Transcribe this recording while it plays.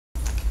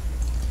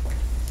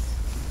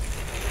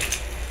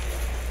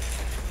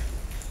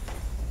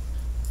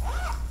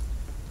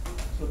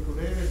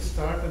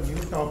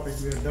topic.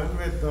 We are done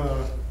with the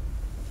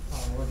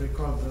what we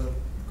call the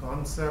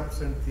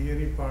concepts and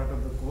theory part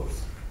of the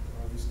course.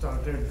 We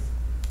started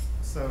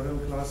several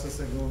classes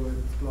ago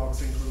with clock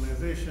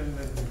synchronization,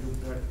 and we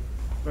looked at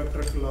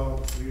vector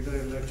clocks, reader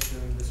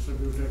election,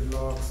 distributed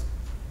locks,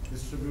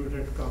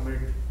 distributed commit,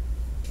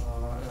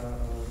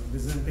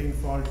 Byzantine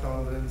fault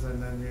tolerance,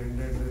 and then we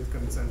ended with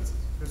consensus.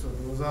 Okay, so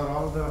those are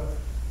all the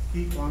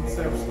key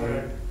concepts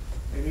that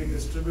any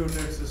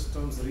distributed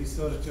systems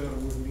researcher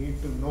would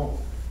need to know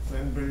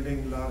when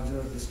building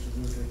larger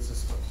distributed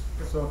systems.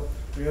 Okay, so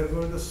we are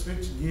going to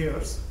switch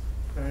gears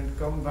and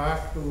come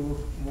back to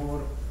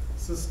more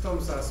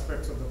systems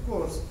aspects of the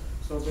course.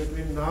 So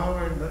between now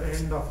and the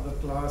end of the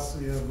class,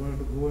 we are going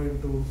to go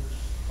into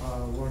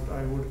what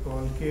I would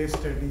call case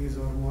studies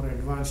or more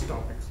advanced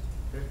topics.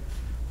 Okay?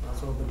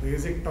 So the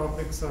basic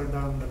topics are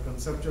done, the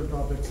conceptual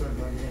topics are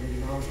done, and we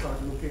now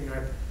start looking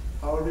at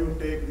how do you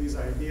take these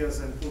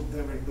ideas and put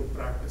them into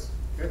practice.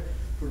 Okay?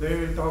 Today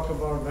we'll talk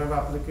about web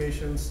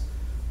applications.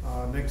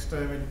 Next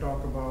time we'll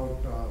talk about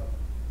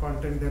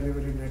content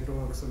delivery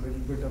networks, a little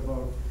bit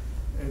about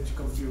edge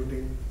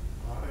computing,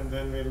 and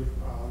then we'll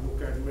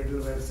look at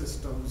middleware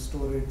systems,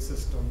 storage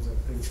systems, and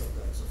things of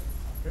that sort.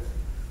 Okay?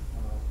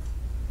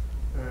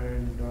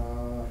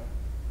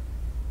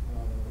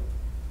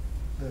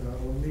 There are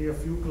only a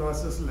few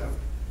classes left,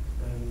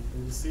 and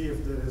we'll see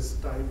if there is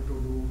time to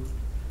do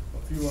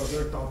a few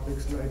other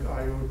topics like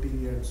IoT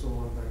and so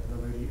on at the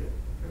very end.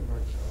 Okay?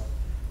 But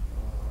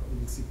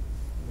we'll see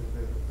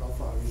how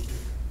far we take.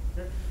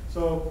 Okay?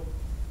 So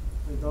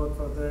without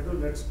further ado,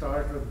 let's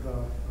start with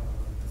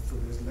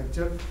today's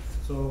lecture.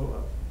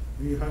 So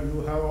you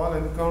have all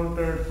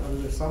encountered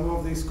some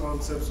of these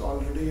concepts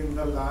already in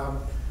the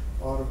lab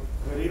or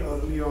very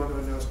early on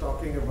when I was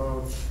talking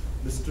about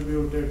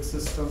distributed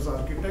systems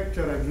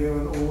architecture. I gave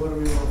an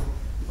overview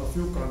of a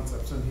few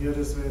concepts, and here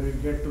is where we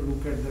get to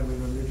look at them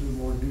in a little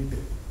more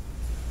detail.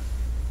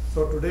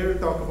 So today we'll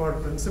talk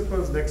about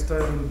principles. Next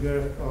time we'll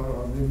get,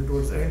 or maybe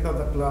towards the end of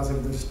the class,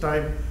 if there's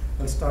time,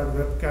 I'll start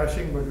web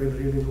caching, but we'll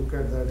really look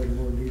at that in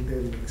more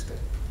detail next time.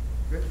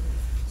 Okay?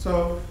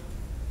 So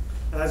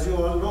as you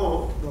all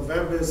know, the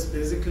web is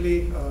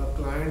basically a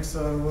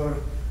client-server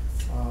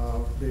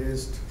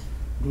based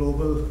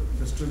global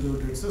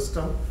distributed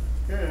system.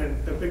 Okay?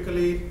 And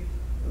typically,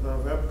 the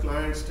web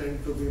clients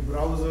tend to be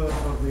browsers,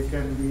 or they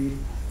can be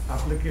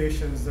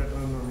applications that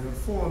run on your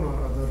phone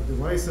or other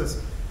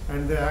devices,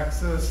 and they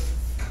access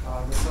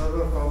the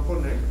server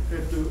component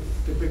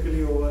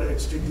typically over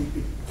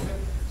HTTP. Okay?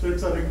 So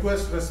it's a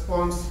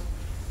request-response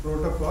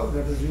protocol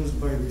that is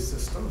used by these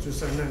systems. You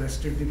send an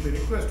HTTP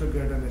request to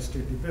get an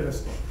HTTP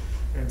response.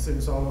 And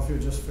since all of you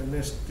just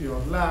finished your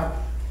lab,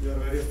 you are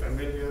very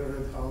familiar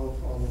with how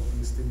all of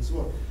these things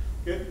work.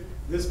 Okay?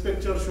 This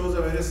picture shows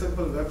a very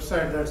simple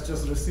website that's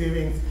just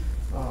receiving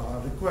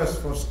requests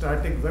for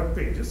static web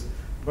pages.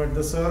 But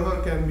the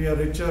server can be a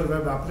richer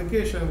web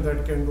application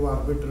that can do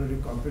arbitrary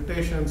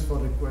computations for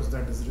requests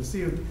that is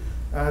received,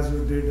 as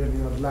you did in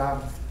your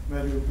lab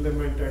where you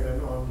implemented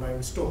an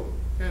online store.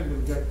 Okay? And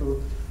we'll get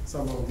to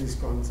some of these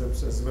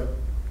concepts as well.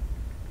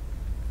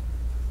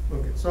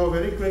 Okay, so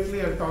very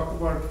quickly I'll talk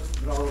about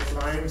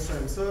clients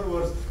and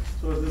servers.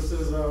 So this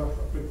is a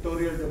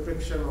pictorial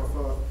depiction of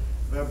a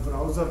web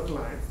browser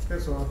client. Okay,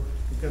 so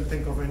you can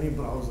think of any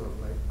browser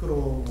like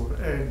Chrome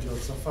or Edge or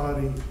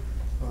Safari,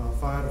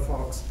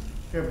 Firefox.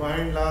 Okay, by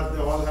and large, they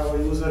all have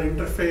a user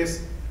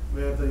interface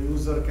where the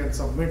user can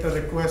submit a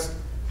request.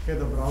 Okay,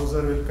 the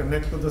browser will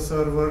connect to the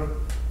server,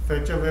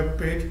 fetch a web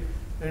page,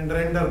 and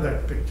render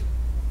that page.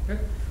 Okay?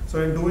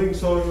 So in doing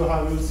so,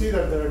 you'll see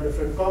that there are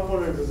different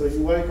components. There's a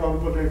UI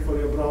component for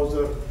your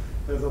browser.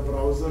 There's a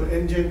browser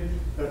engine.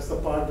 That's the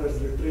part that's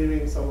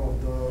retrieving some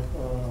of the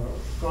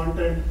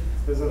content.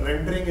 There's a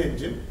rendering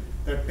engine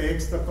that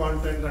takes the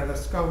content that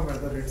has come,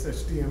 whether it's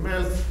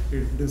HTML,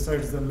 it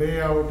decides the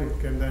layout, it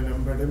can then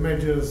embed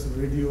images,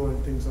 video,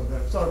 and things of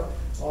that sort.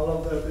 All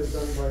of that is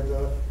done by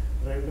the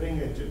rendering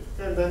engine.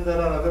 And then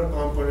there are other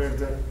components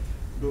that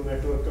do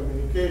network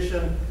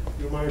communication.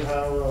 You might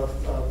have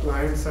a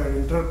client-side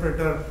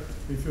interpreter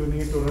if you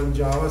need to run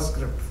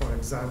JavaScript, for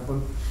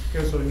example.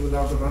 Okay, so you will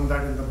have to run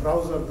that in the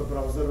browser. The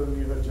browser will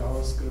need a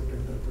JavaScript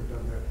interpreter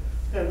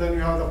there. And then you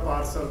have the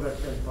parser that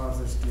can parse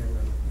HTML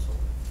and so on.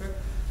 Okay?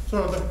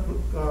 So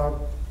the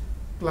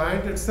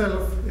client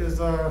itself is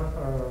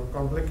a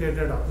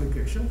complicated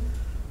application,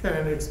 okay,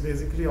 and it's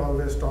basically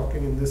always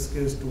talking, in this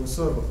case, to a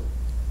server.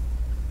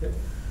 Okay?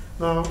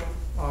 Now,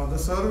 the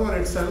server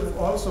itself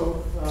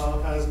also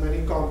has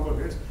many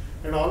components,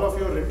 and all of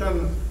you have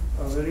written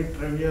a very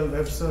trivial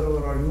web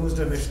server or used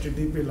an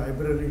HTTP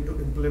library to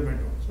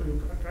implement it. So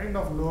you kind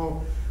of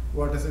know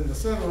what is in the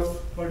server,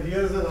 but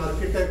here is an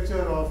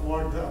architecture of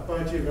what the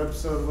Apache web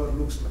server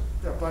looks like.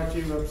 The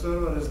Apache web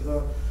server is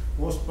the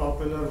most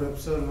popular web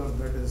server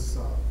that is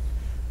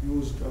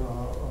used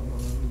on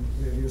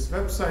various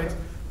websites.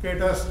 Okay,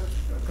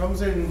 it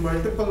comes in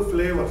multiple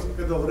flavors.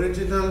 Okay, the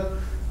original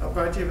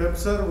Apache web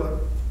server,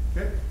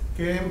 okay,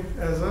 came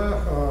as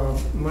a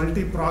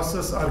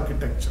multi-process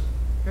architecture.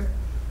 Okay?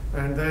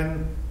 And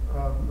then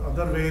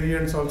other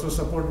variants also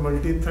support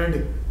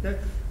multi-threading. Okay?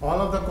 All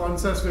of the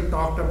concepts we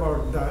talked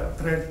about, the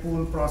thread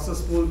pool,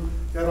 process pool,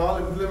 they're all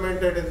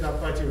implemented in the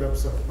Apache web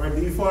server. By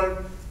default,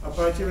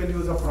 Apache will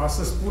use a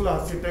process pool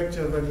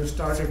architecture. When you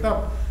start it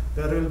up,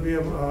 there will be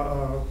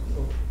a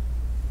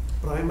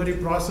primary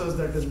process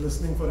that is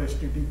listening for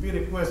HTTP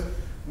requests.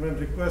 When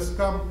requests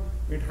come,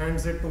 it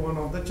hands it to one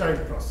of the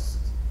child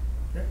processes.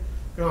 Okay?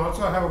 You can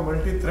also have a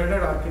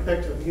multi-threaded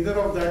architecture. Neither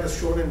of that is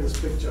shown in this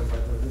picture, by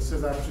the way. This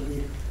is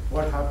actually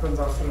what happens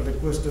after a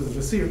request is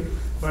received.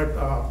 But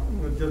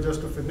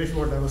just to finish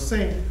what I was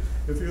saying,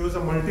 if you use a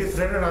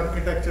multi-threaded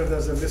architecture,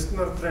 there's a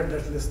listener thread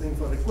that's listening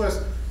for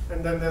requests,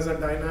 and then there's a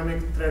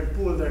dynamic thread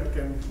pool that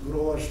can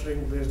grow or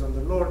shrink based on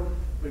the load,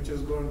 which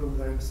is going to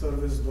then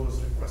service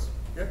those requests.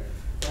 Okay?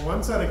 Now,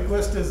 once a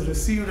request is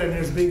received and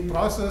it's being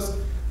processed,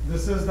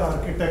 this is the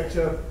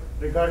architecture,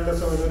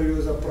 regardless of whether you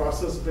use a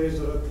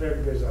process-based or a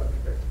thread-based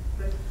architecture.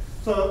 Okay?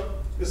 So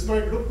this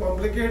might look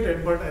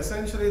complicated, but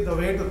essentially the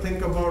way to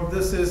think about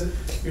this is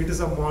it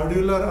is a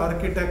modular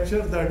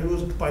architecture that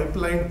used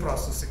pipeline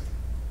processing.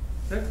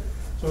 Okay?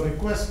 So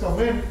requests come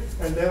in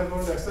and they are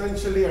going to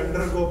essentially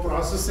undergo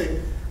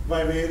processing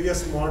by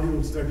various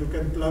modules that you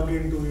can plug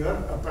into your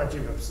Apache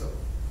web server.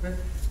 Okay?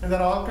 And there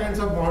are all kinds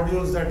of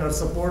modules that are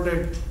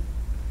supported.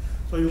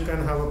 So you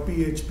can have a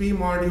PHP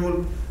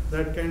module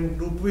that can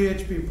do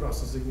PHP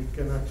processing. It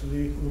can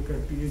actually look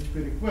at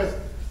PHP requests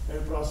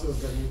and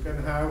process them. You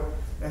can have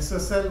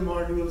SSL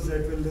modules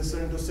that will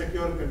listen to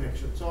secure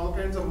connections. So all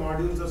kinds of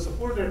modules are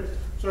supported.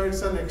 So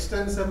it's an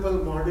extensible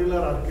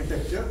modular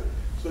architecture.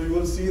 So you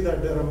will see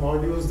that there are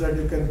modules that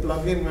you can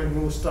plug in when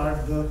you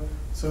start the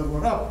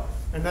server up.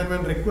 And then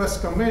when requests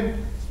come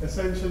in,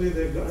 essentially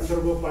they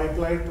undergo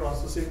pipeline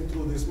processing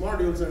through these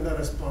modules and the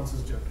response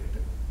is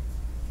generated.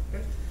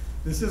 Okay?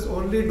 This is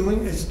only doing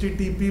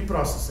HTTP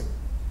processing.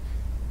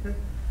 Okay?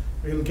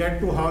 We'll get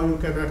to how you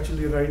can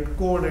actually write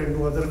code and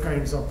do other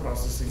kinds of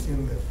processing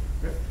in there.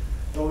 Okay?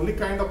 The only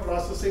kind of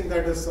processing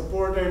that is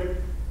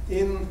supported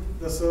in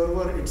the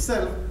server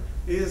itself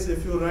is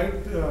if you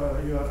write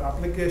your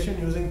application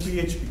using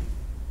PHP.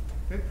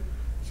 Okay?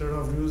 Instead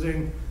of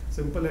using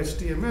simple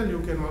HTML, you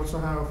can also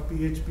have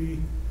PHP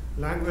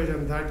language,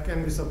 and that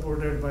can be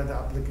supported by the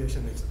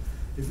application itself.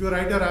 If you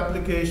write your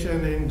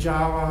application in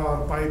Java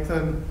or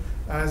Python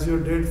as you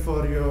did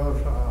for your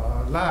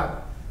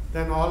lab,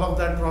 then all of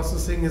that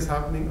processing is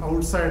happening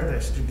outside the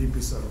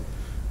HTTP server.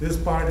 This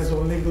part is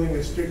only doing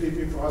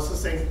HTTP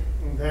processing,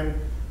 and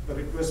then the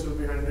request will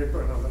be handed to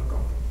another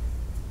component.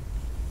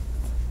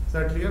 Is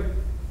that clear?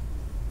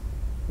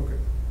 Okay.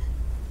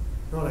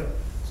 All right.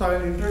 So I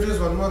will introduce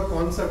one more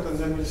concept and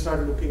then we'll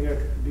start looking at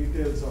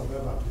details of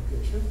web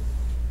application.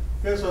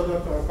 Okay, so the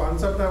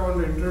concept I want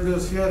to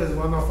introduce here is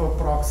one of a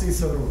proxy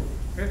server.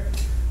 Okay?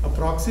 A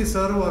proxy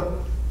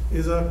server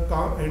is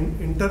an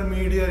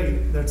intermediary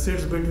that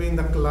sits between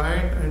the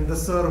client and the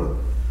server.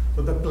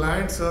 So the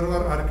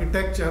client-server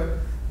architecture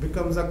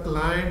becomes a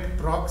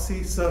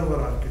client-proxy-server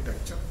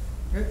architecture.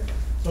 Okay?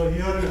 So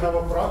here you have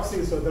a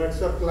proxy, so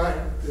that's your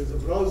client. There's a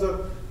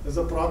browser, there's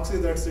a proxy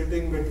that's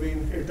sitting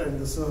between it and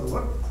the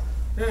server.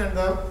 And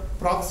the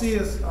proxy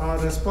is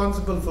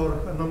responsible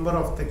for a number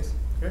of things.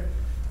 Okay?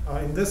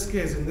 In this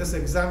case, in this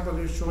example,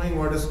 is showing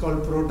what is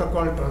called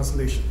protocol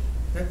translation.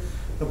 Okay?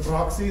 The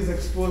proxy is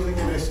exposing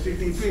an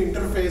HTTP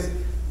interface,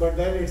 but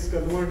then it's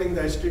converting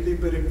the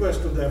HTTP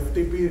request to the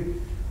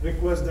FTP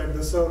request that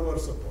the server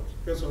supports.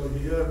 Okay? So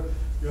here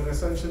you're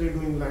essentially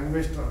doing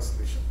language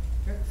translation.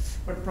 Okay?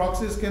 But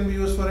proxies can be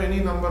used for any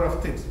number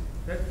of things.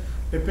 Okay?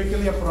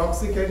 Typically, a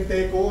proxy can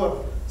take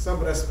over some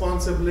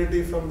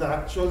responsibility from the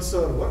actual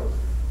server.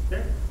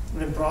 Okay?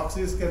 And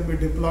proxies can be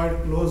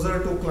deployed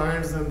closer to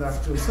clients than the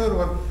actual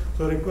server.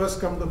 So requests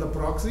come to the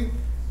proxy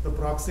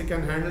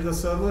can handle the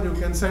server, you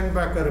can send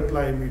back a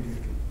reply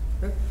immediately.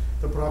 Okay?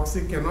 The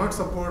proxy cannot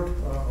support,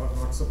 or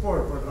not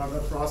support, but rather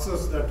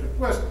process that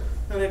request,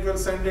 and it will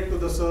send it to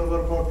the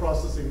server for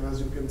processing,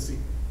 as you can see.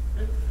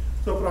 Okay?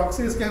 So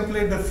proxies can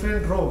play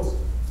different roles.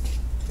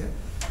 Okay?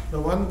 The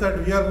one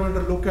that we are going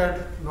to look at,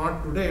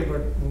 not today,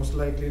 but most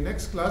likely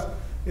next class,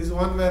 is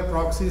one where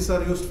proxies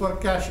are used for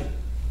caching.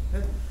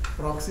 Okay?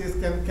 Proxies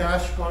can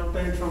cache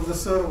content from the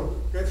server.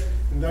 Okay?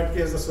 In that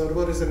case, the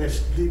server is an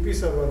HTTP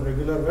server,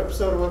 regular web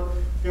server.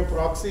 Your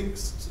proxy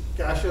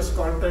caches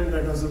content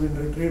that has been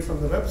retrieved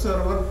from the web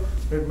server.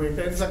 It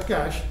maintains a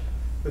cache.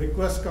 The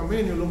requests come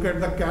in, you look at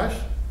the cache.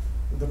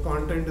 The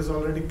content is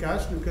already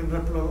cached, you can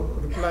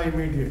reply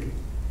immediately.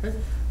 Okay?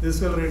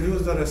 This will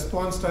reduce the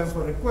response time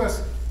for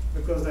requests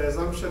because the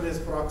assumption is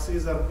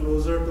proxies are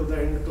closer to the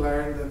end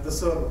client than the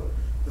server.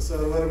 The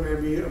server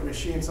may be a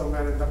machine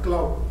somewhere in the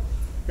cloud.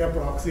 A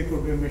proxy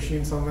could be a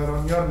machine somewhere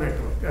on your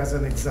network, as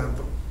an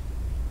example.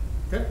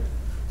 Okay?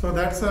 So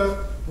that's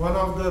one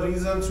of the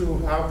reasons you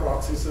have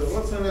proxy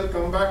servers, and we'll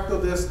come back to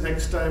this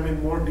next time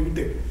in more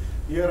detail.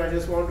 Here I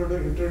just wanted to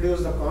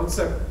introduce the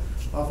concept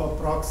of a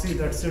proxy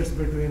that sits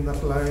between the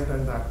client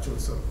and the actual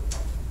server.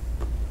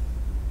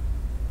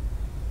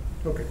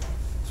 Okay.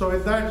 So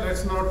with that,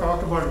 let's now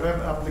talk about web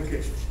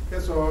application.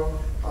 Okay, so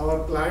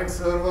our client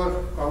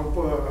server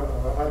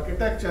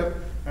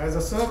architecture has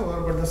a server,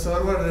 but the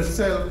server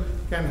itself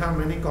can have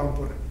many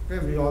components.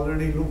 Okay, we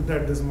already looked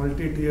at this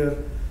multi-tier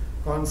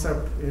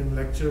concept in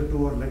lecture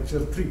 2 or lecture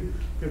 3.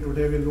 Okay,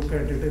 today we look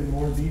at it in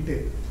more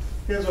detail.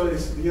 Okay, so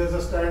here's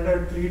a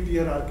standard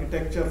 3-tier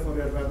architecture for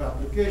your web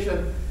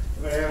application,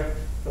 where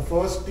the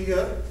first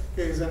tier,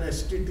 okay, is an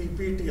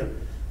HTTP tier.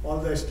 All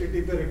the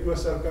HTTP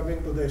requests are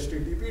coming to the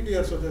HTTP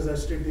tier, so there's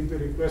HTTP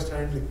request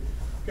handling.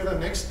 Okay, the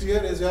next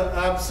tier is your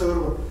app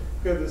server.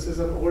 Okay, this is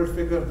an old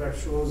figure that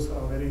shows a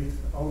very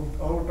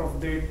out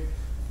of date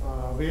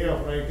way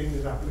of writing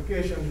this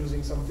application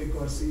using something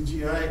called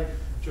CGI,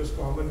 which is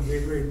common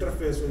gateway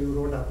interface, where you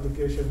wrote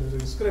application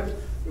using scripts.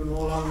 You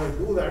no longer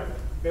do that.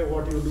 Okay,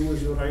 what you do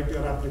is you write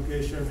your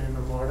application in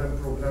a modern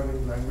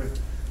programming language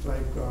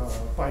like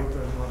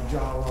Python or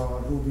Java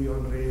or Ruby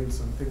on Rails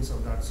and things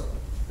of that sort.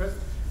 Okay?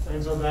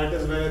 And so that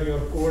is where your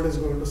code is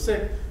going to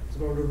sit. It's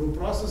going to do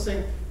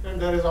processing, and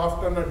there is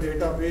often a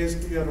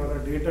database tier or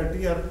a data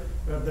tier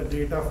where the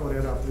data for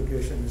your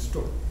application is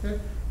stored. Okay?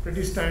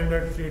 Pretty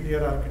standard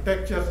 3-tier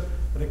architecture.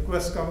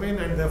 Requests come in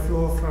and they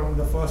flow from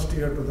the first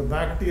tier to the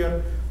back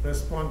tier.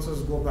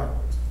 Responses go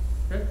backwards.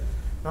 Okay?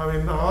 Now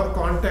in our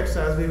context,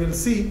 as we will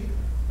see,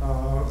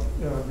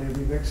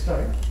 maybe next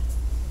time,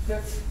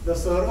 okay, the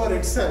server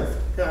itself,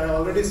 okay, I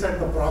already said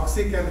the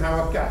proxy can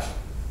have a cache,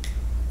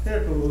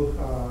 okay, to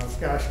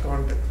cache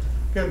content.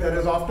 Okay, there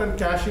is often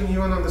caching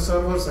even on the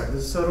server side.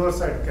 This is server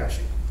side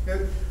caching.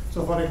 Okay?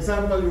 So for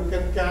example, you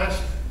can cache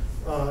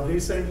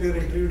recently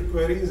retrieved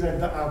queries at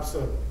the app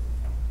server.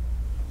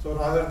 So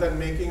rather than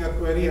making a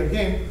query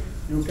again,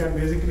 you can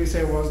basically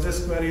say, was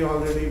this query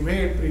already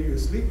made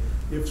previously?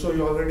 If so,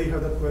 you already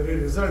have the query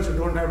results. You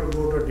don't have to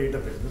go to a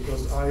database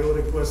because I/O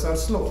requests are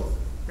slow.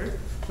 Okay?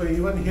 So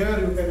even here,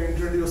 you can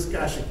introduce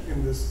caching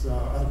in this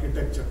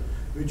architecture,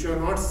 which you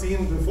have not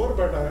seen before,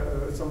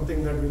 but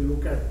something that we'll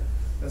look at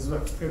as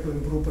well, okay, to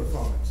improve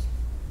performance.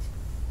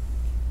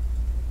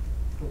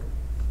 Okay.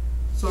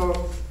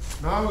 So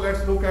now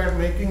let's look at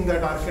making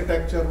that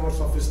architecture more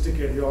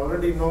sophisticated. You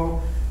already know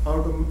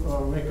how to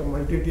make a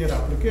multi-tier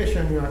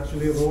application. You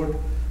actually wrote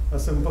a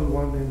simple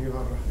one in your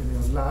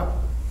lab,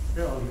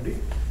 okay, already.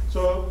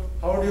 So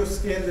how do you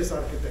scale this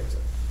architecture?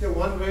 Okay,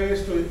 one way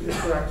is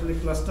to actually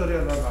cluster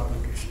your web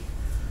application.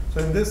 So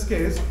in this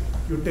case,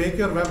 you take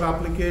your web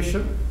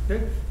application,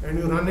 okay, and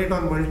you run it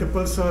on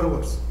multiple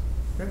servers.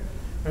 Okay,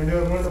 and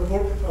you're going to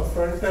put a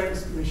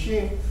front-end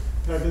machine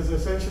that is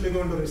essentially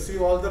going to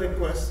receive all the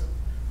requests,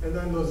 and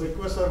then those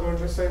requests are going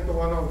to be sent to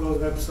one of those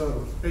web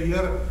servers. Okay,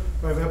 here,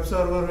 by web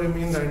server, we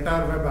mean the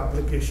entire web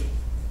application,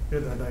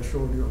 okay, that I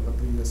showed you on the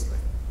previous slide.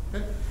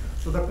 Okay?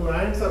 So the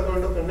clients are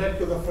going to connect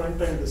to the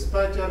front-end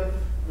dispatcher,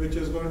 which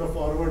is going to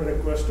forward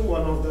requests to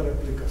one of the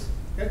replicas.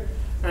 Okay?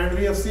 And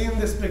we have seen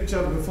this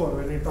picture before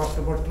when we talked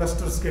about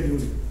cluster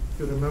scheduling, if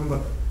you remember.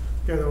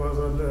 Okay, there was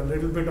a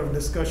little bit of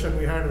discussion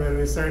we had where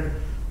we said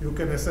you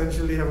can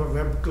essentially have a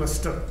web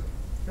cluster.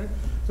 Okay?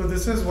 So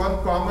this is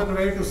one common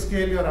way to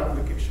scale your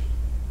application.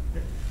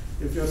 Okay?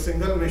 If your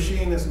single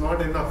machine is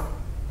not enough,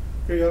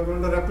 okay, you're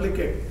going to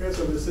replicate. Okay?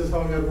 So this is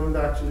how you're going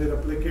to actually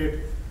replicate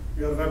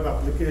your web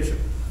application.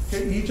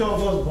 Okay? Each of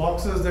those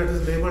boxes that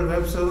is labeled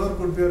web server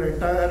could be your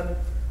entire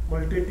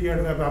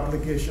multi-tiered web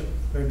application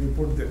that you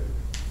put there.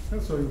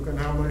 Okay? So you can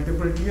have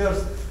multiple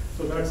tiers.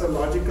 So that's a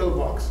logical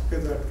box,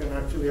 okay, that can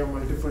actually have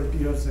multiple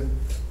tiers in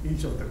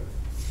each of them.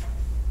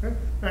 Okay?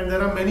 And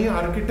there are many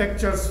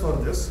architectures for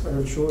this. I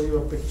will show you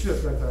a picture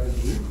that I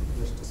do.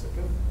 Just a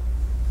second.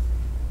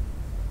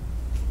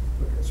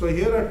 Okay. So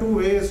here are two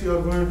ways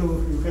you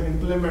can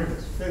implement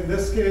this. Okay? In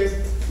this case,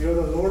 you have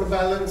the load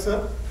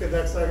balancer. Okay,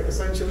 that's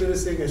essentially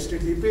receiving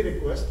HTTP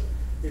request.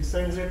 It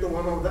sends it to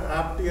one of the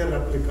app tier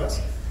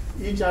replicas.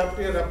 Each app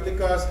tier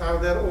replicas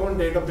have their own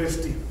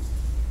database tier.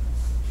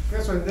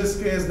 Okay, so in this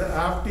case, the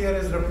app tier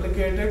is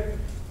replicated,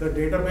 the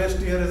database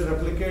tier is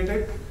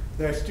replicated,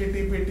 the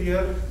HTTP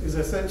tier is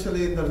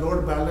essentially in the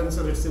load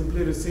balancer. It's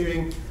simply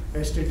receiving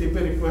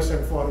HTTP request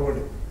and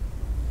forwarding.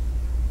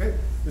 Okay,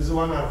 this is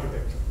one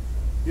architecture.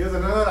 Here's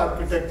another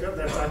architecture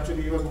that's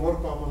actually even more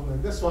common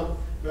than this one,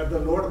 where the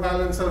load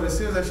balancer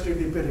receives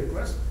HTTP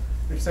request.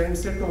 It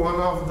sends it to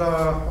one of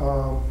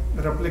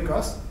the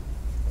replicas,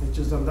 which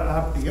is on the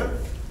app tier.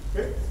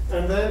 Okay,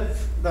 and then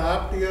the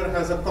app tier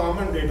has a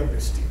common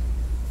database tier.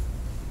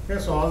 Okay,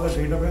 so all the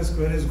database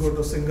queries go to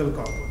a single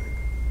component.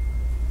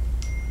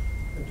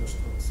 Just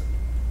one second.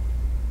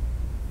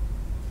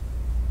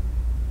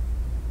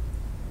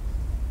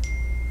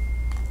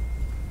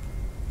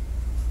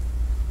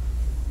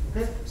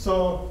 Okay,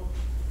 so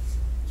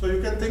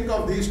you can think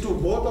of these two.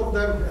 Both of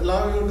them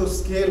allow you to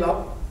scale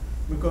up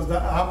because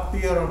the app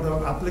tier or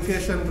the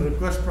application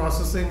request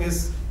processing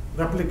is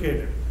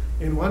replicated.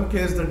 In one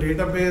case, the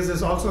database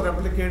is also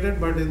replicated,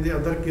 but in the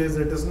other case,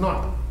 it is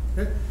not.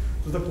 Okay?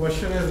 So the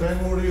question is,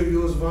 when would you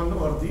use one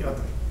or the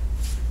other?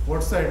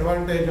 What's the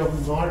advantage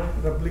of not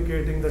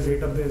replicating the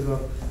database or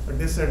a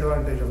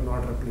disadvantage of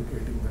not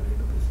replicating the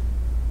database?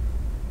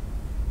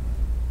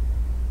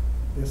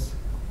 Yes?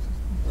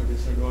 The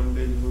disadvantage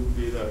advantage would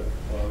be that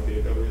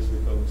database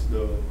becomes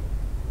the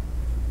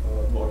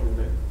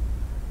bottleneck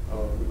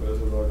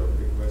because a lot of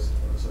requests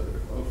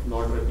of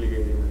not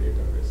replicating the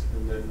database,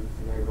 and then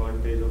an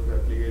advantage of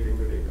replicating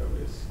the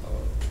database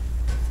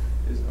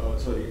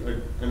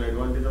an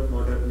advantage of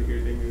not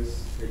replicating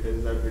is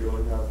that we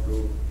don't have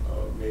to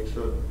make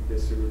sure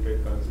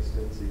distributed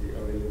consistency,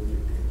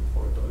 availability, and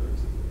fault tolerance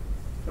is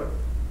there.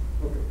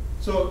 Okay.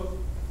 So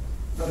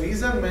the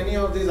reason many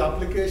of these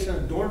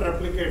applications don't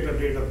replicate a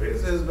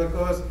database is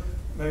because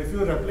if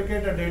you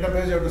replicate a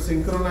database, you have to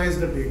synchronize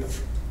the data.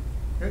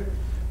 Okay?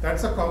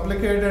 That's a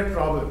complicated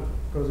problem,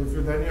 because if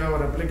you then you have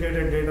a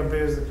replicated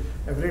database,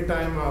 every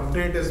time an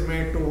update is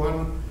made to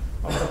one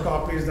of the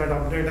copies, that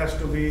update has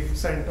to be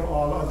sent to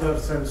all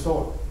others and so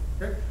on.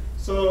 Okay?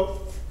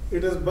 So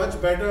it is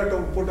much better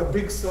to put a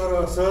big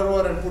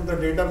server and put the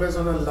database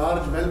on a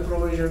large,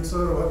 well-provisioned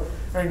server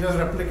and just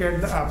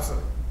replicate the app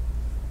server.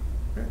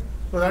 Okay?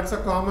 So that's a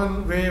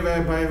common way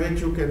by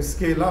which you can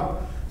scale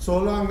up, so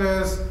long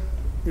as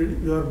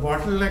your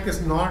bottleneck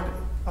is not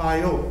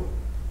I/O.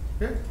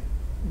 Okay?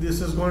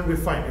 This is going to be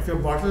fine. If your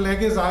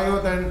bottleneck is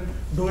I/O, then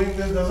doing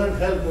this doesn't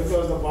help,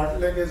 because the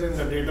bottleneck is in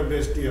the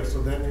database tier.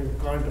 So then you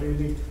can't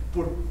really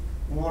put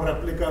more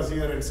replicas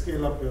here and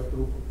scale up your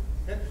throughput.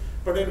 Okay?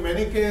 But in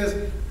many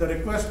cases, the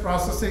request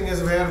processing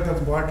is where the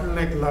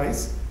bottleneck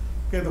lies.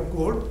 Okay, the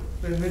code.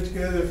 In which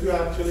case, if you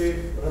actually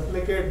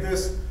replicate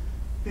this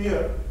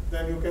tier,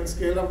 then you can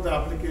scale up the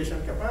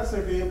application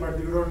capacity, but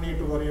you don't need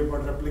to worry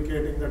about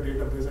replicating the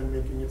database and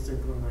making it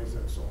synchronized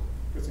and so on.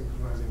 Okay,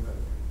 synchronizing that.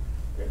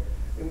 Okay.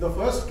 In the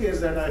first case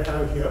that I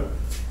have here,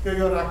 okay,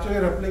 you are actually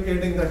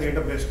replicating the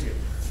database tier.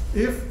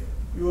 If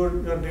your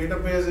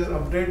database is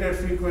updated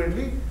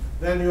frequently,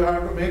 then you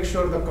have to make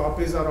sure the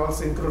copies are all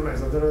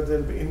synchronized, otherwise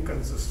they'll be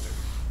inconsistent.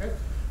 Okay?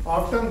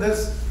 Often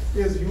this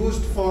is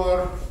used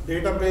for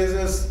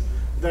databases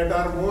that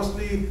are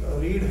mostly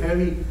read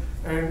heavy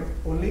and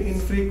only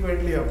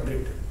infrequently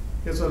updated.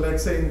 Okay, so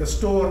let's say in the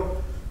store,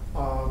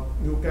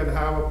 you can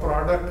have a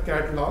product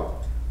catalog.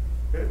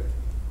 Okay?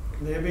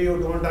 Maybe you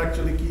don't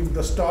actually keep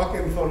the stock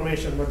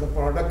information, but the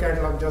product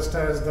catalog just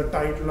has the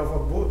title of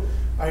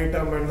a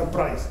item and the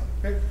price.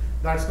 Okay?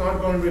 That's not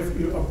going to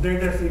be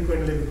updated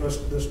frequently,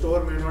 because the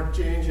store may not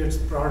change its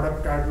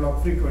product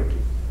catalog frequently.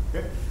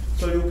 Okay?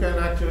 So you can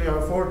actually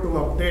afford to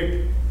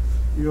update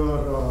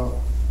your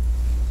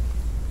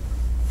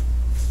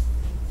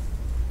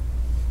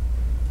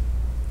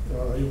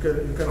you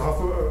can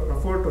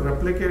afford to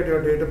replicate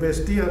your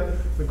database tier,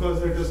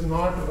 because it is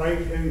not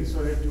write heavy,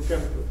 so that you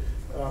can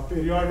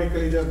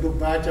periodically just do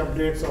batch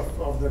updates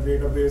of the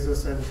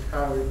databases and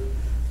have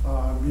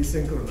it be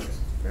synchronized.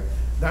 Okay?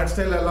 That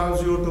still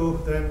allows you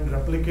to then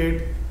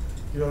replicate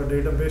your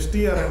database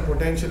tier and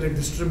potentially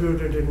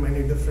distribute it in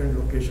many different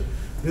locations.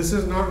 This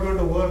is not going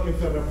to work if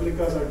the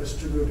replicas are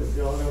distributed.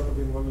 They all have to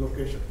be in one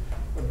location.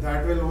 But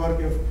that will work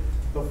if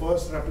the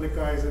first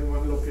replica is in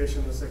one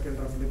location, the second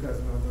replica is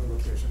in another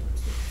location.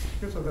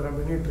 Okay, so there are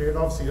many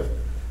trade-offs here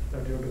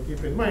that you have to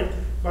keep in mind.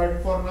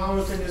 But for now,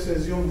 you can just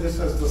assume this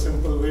as the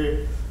simple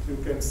way you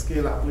can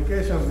scale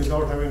applications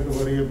without having to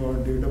worry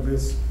about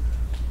database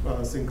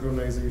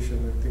synchronization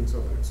and things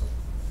of that sort.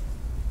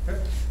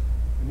 Okay?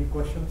 Any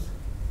questions?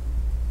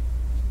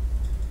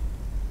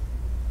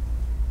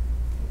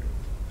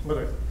 All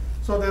right.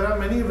 So there are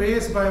many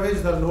ways by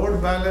which the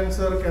load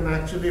balancer can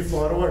actually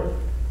forward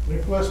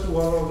request to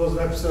one of those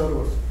web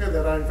servers. Okay,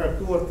 there are in fact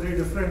 2 or 3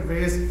 different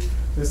ways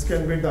this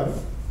can be done.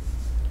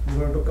 I'm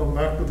going to come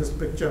back to this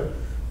picture,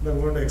 but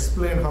I'm going to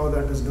explain how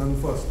that is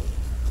done first.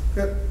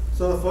 Okay,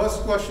 so the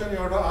first question you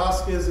have to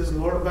ask is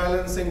load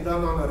balancing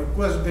done on a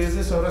request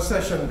basis or a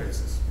session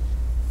basis?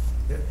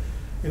 Okay.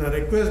 In a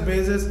request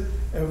basis,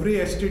 every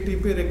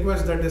HTTP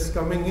request that is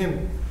coming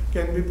in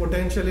can be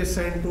potentially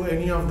sent to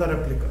any of the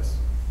replicas.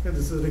 Okay,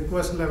 this is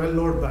request level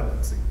load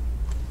balancing.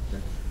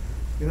 Okay.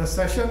 In a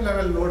session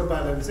level load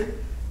balancing,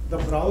 the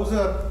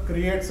browser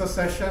creates a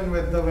session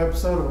with the web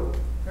server.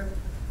 Okay.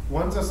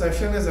 Once a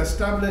session is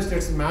established,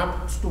 it's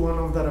mapped to one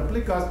of the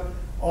replicas.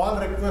 All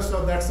requests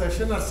of that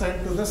session are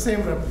sent to the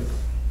same replica.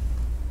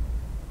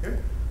 Okay.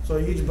 So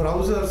each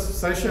browser's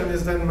session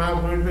is then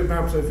going to be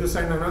mapped. So if you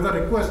send another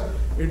request,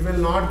 it will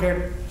not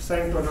get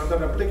sent to another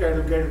replica,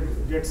 it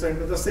will get sent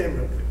to the same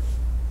replica.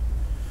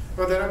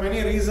 But there are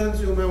many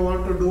reasons you may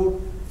want to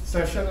do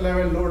session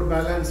level load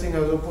balancing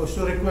as opposed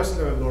to request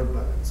level load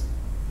balancing.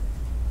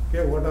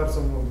 Okay, what are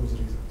some of those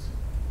reasons?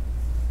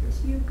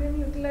 Yes. You can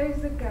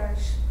utilize the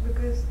cache,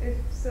 because if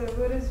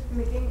server is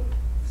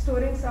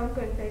storing some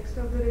context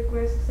of the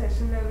request,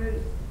 session level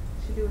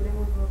scheduling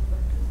would work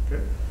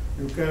better. Okay.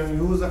 You can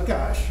use a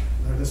cache,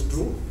 that is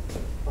true.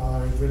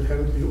 It will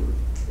help you.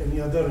 Any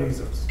other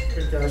reasons?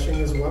 Okay, caching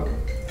is one.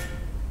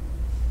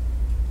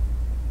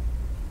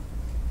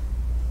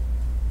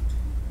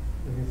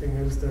 Anything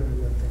else that you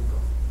can think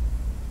of?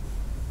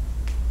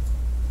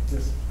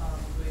 Yes.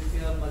 So if you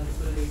have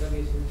multiple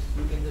databases,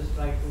 you can just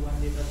write to one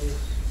database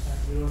and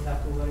you don't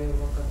have to worry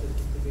about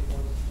consistency,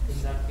 because in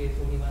that case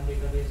only one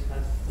database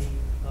has the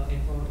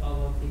info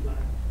about the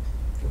client.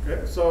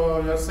 Okay, so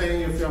you're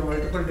saying if you have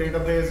multiple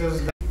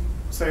databases,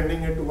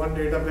 sending it to one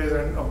database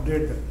and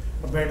update it.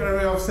 A better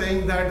way of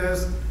saying that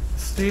is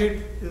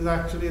state is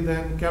actually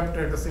then kept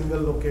at a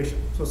single location.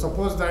 So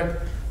suppose that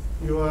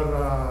you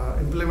are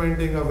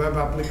implementing a web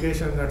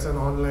application that's an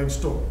online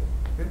store.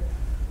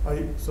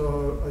 Okay? So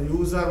a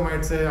user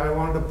might say, I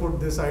want to put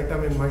this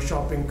item in my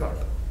shopping cart.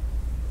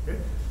 Okay?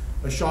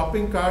 A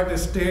shopping cart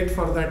is state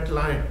for that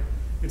client.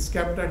 It's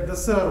kept at the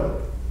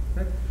server.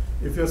 Okay?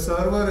 If your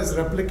server is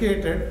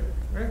replicated,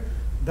 okay,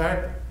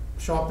 that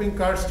shopping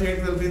cart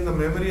state will be in the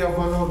memory of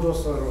one of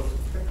those servers.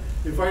 Okay?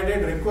 If I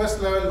did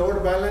request level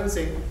load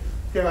balancing,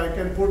 okay, I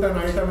can put an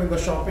item in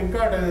the shopping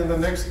cart, and in the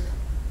next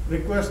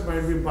request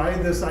might be buy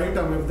this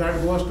item. If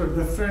that goes to a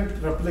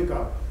different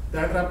replica,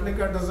 that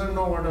replica doesn't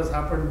know what has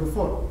happened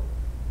before.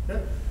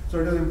 Okay? So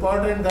it is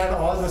important that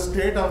all the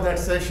state of that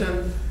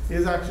session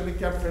is actually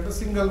kept at a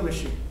single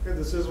machine. Okay?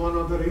 This is one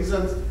of the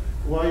reasons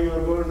why you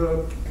are going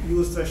to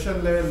use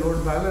session level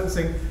load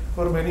balancing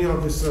for many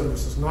of these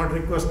services, not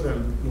request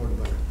level load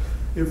balancing.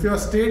 If you have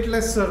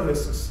stateless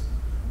services,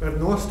 where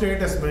no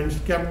state is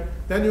kept,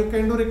 then you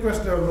can do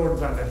request level load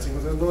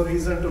balancing. There's no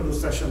reason to do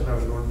session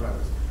level load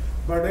balancing.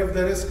 But if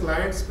there is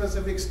client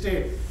specific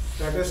state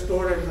that is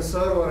stored at the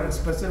server and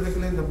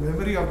specifically in the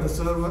memory of the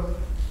server,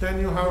 then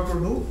you have to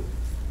do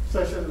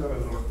session level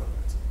load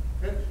balancing.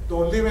 Okay? The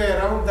only way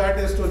around that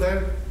is to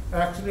then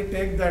actually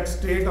take that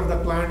state of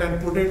the client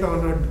and put it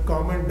on a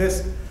common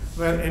disk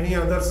where any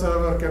other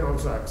server can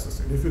also access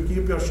it. If you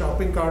keep your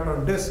shopping cart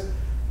on disk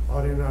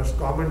or in a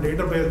common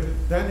database,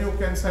 then you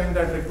can send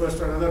that request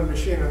to another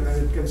machine and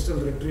then it can still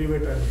retrieve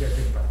it and get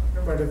it back.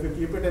 Okay? But if you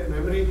keep it in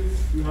memory,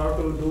 you have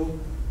to do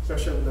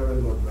session level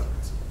load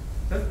balancing.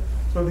 Okay?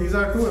 So these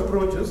are two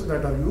approaches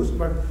that are used,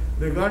 but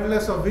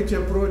regardless of which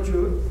approach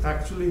you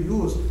actually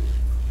use,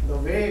 the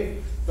way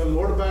the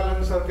load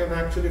balancer can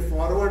actually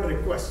forward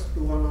requests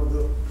to one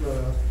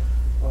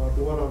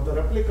of the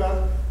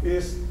replicas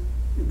is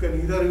you can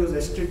either use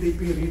HTTP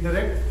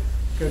redirect,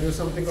 you can use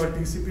something called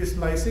TCP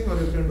splicing, or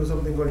you can do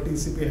something called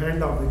TCP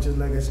handoff, which is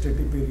like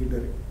HTTP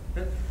redirect.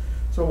 Okay?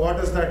 So what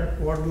is that?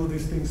 What do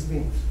these things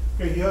mean?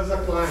 Okay, here's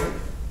a client,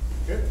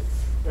 okay?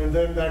 And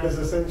then that is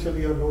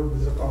essentially a load.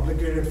 This is a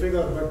complicated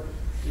figure, but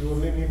you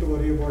only need to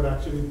worry about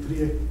actually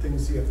three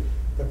things here: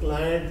 the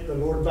client, the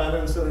load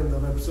balancer, and the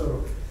web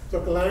server. So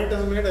client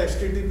has made a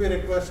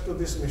HTTP request to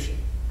this machine.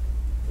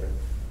 Okay?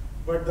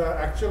 But the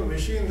actual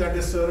machine that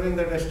is serving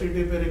that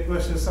HTTP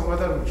request is some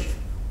other machine.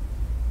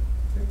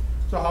 Okay?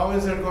 So how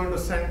is it going to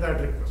send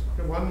that request?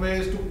 Okay? One way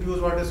is to use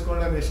what is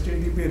called an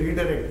HTTP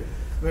redirect,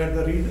 where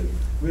the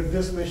with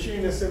this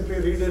machine is simply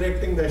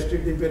redirecting the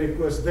HTTP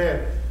request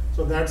there.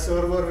 So that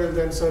server will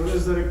then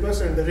service the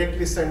request and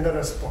directly send a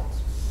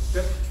response.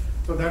 Okay?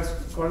 So that's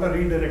called a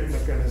redirect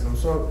mechanism.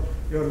 So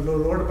your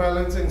load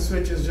balancing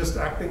switch is just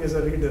acting as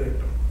a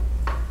redirector.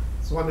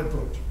 It's one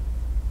approach.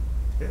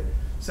 Okay?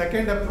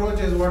 Second approach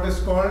is what is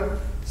called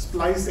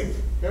splicing.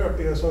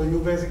 Okay? So you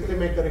basically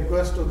make a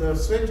request to the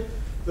switch.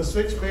 The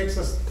switch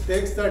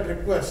takes that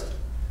request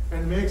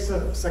and makes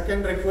a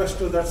second request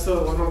to that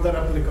server, one of the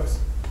replicas.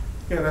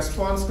 Okay,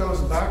 response comes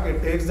back,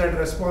 it takes that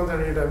response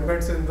and it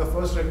embeds in the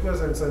first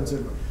request and sends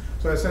it.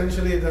 So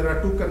essentially there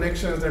are two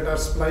connections that are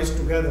spliced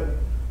together.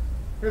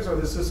 Okay, so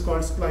this is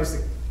called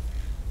splicing.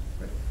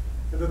 Okay.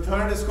 And the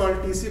third is called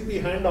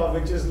TCP handoff,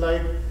 which is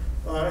like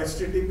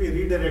HTTP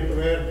redirect,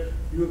 where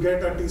you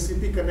get a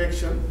TCP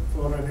connection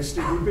for an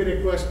HTTP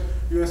request.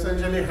 You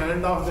essentially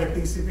hand off that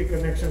TCP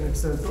connection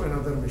itself to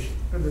another machine.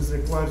 And this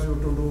requires you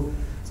to do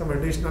some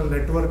additional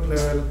network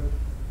level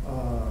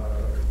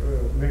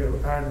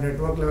and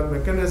network level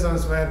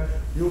mechanisms where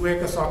you make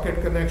a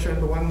socket connection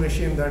to one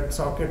machine, that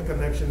socket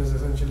connection is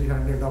essentially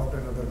handed off to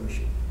another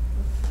machine.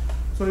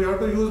 So you have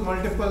to use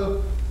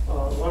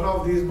one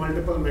of these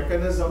multiple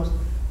mechanisms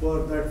for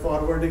that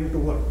forwarding to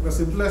work. The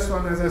simplest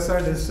one, as I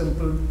said, is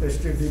simple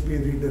HTTP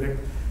redirect,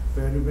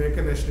 where you make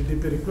an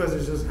HTTP request,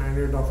 it's just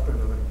handed off to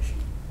another machine.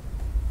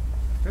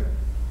 Okay?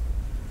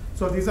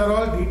 So these are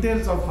all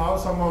details of how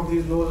some of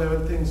these low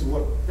level things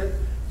work. Okay?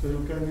 So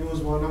you can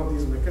use one of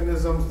these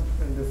mechanisms,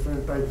 and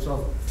different types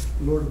of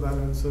load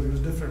balancer use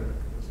different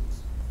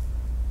mechanisms.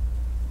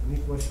 Any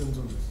questions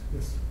on this?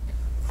 Yes.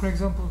 For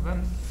example,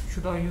 when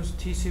should I use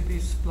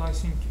TCP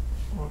splicing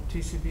or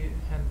TCP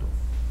handoff?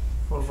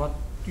 For what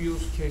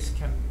use case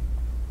can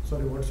be?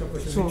 Sorry, what's your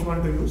question? So, which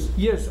one to use?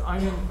 Yes, I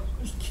mean,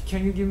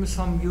 can you give me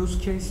some use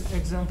case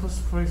examples?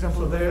 For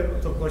example, So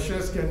the question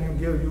is, can you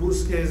give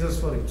use cases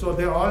for it? So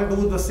they all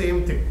do the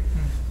same thing.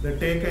 They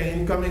take an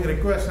incoming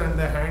request and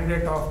they hand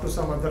it off to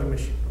some other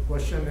machine. The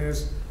question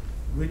is,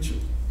 which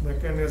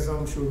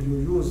mechanism should you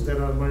use?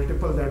 There are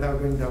multiple that have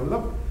been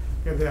developed.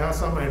 Okay, they have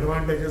some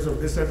advantages or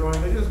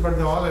disadvantages, but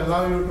they all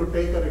allow you to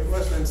take a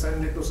request and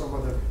send it to some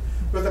other.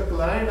 But the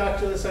client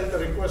actually sent a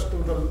request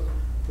to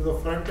the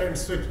front end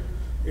switch.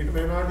 It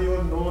may not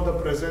even know the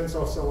presence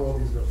of some of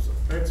these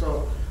websites. Right?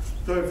 So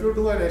if you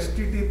do an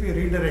HTTP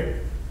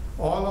redirect,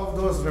 all of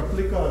those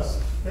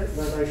replicas, right,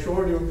 that I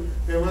showed you,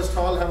 they must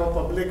all have a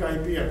public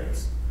IP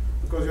address,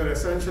 because you're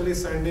essentially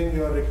sending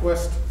your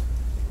request,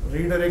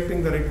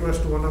 redirecting the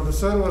request to one of the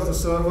servers. The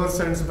server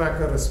sends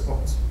back a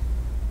response.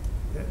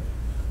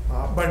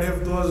 But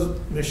if those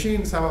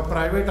machines have a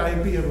private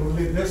IP and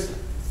only this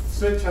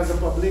switch has a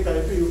public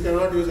IP, you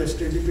cannot use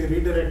HTTP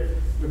redirect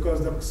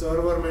because the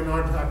server may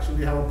not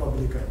actually have a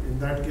public IP. In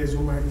that case, you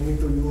might need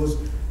to use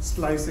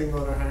splicing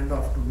or a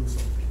handoff to do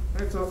something.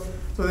 Right?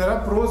 So there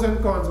are pros and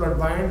cons, but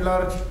by and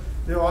large,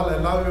 they all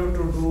allow you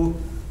to do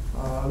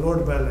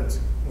load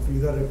balancing of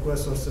either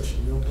request or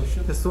session. Your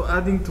question? Yes, so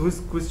adding to his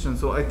question,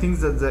 so I think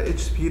that the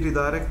HTTP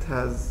redirect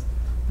has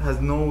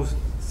no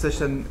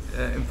session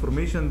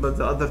information, but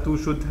the other two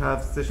should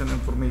have session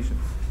information.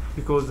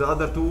 Because the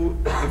other two,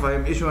 if I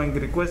am issuing a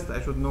request,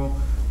 I should know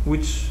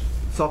which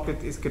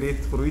socket is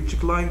created for each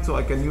client, so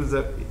I can use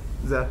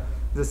the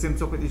same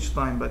socket each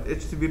time. But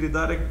HTTP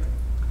redirect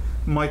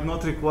might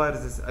not require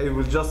this. I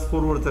will just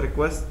forward the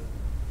request.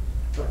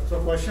 So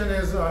question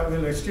is,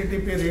 will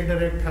HTTP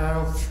redirect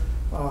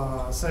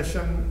have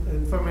session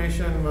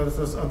information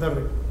versus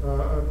other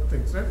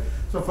things, right?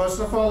 So first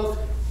of all,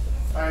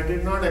 I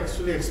did not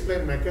actually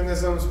explain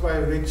mechanisms by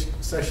which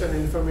session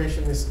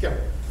information is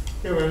kept.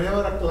 Okay,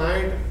 whenever a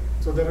client,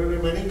 so there will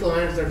be many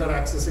clients that are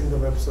accessing the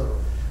web server.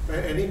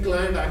 When any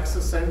client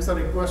sends a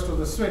request to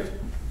the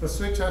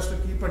switch has to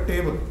keep a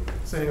table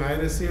saying, I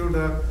received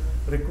a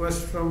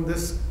request from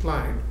this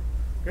client.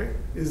 Okay,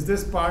 is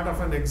this part of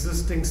an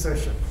existing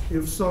session?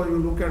 If so, you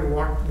look at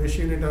what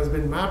machine it has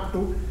been mapped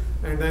to,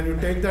 and then you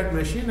take that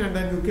machine, and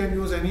then you can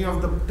use any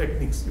of the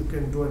techniques. You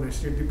can do an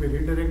HTTP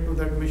redirect to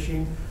that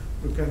machine.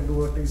 You can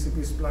do a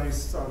TCP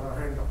splice or a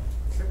handoff.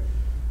 Okay?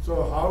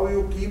 So how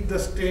you keep the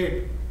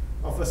state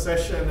of a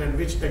session and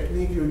which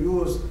technique you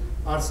use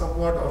are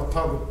somewhat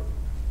orthogonal.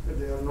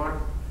 They are not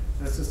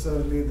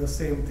necessarily the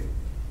same thing.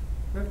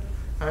 Okay?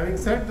 Having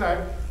said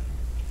that,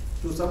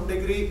 to some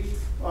degree,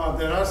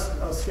 there are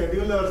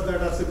schedulers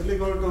that are simply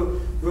going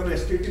to do an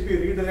HTTP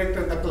redirect,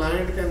 and the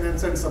client can then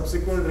send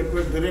subsequent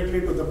requests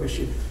directly to the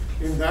machine.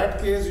 In that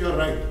case, you're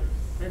right.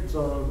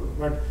 So,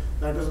 but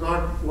that is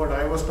not what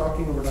I was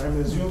talking about. I'm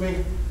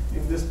assuming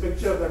in this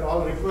picture that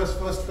all requests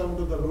first come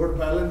to the load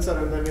balancer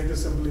and then it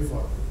is simply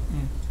forwarded.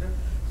 Okay?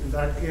 In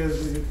that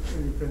case,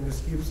 you can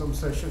just keep some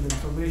session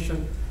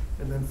information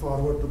and then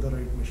forward to the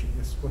right machine.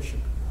 Yes,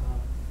 question.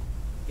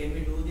 Can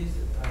we do this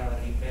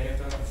repair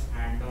of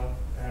handoff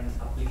and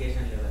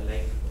application level?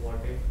 Like, what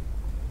if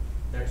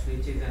that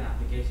switch is an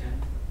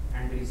application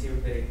and we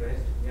received the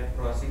request, we are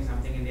processing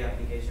something in the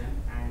application,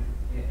 and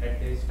at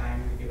this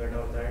time we figured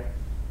out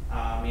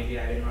that maybe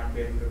I will not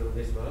be able to do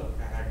this work.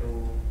 I had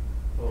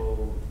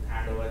to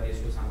hand over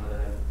this to some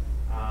other.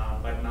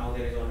 But now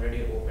there is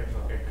already open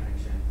socket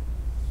connection.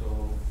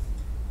 So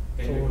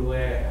can we do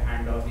a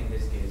handoff in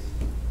this case?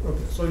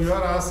 Okay, so you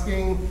are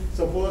asking,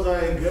 suppose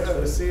I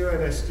receive an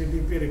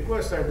HTTP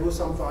request, I do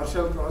some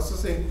partial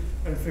processing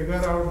and figure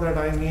out that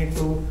I need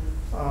to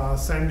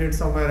send it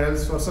somewhere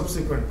else for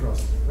subsequent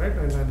processing, right?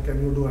 And then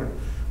can you do it?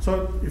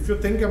 So if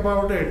you think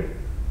about it,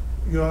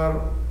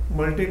 your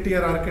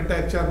multi-tier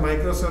architecture,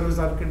 microservice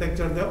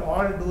architecture, they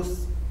all do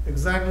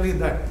exactly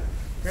that.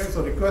 Okay,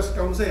 so request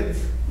comes in,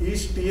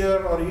 each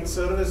tier or each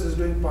service is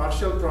doing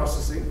partial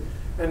processing,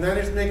 and then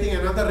it's making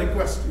another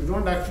request. You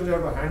don't actually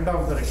have to hand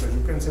off the request.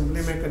 You can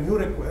simply make a new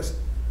request,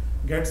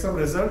 get some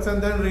results,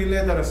 and then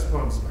relay the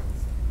response back.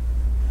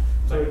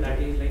 So that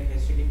is like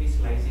HTTP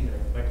slicing,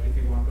 right? But if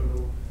you want to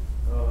do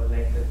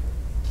like the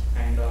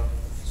kind of,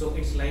 so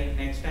it's like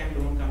next time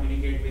don't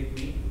communicate with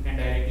me, you can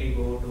directly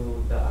go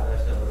to the other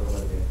server over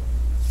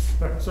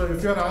there. Right. So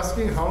if you're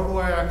asking how do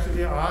I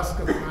actually ask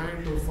a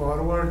client to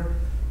forward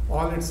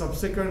all its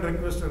subsequent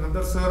requests to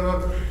another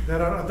server,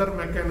 there are other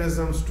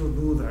mechanisms to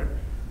do that.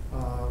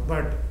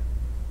 But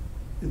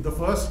in the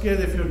first case,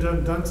 if you've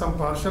done some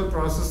partial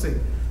processing,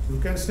 you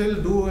can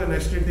still do an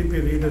HTTP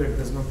redirect.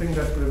 There's nothing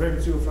that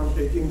prevents you from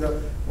taking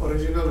the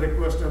original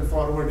request and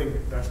forwarding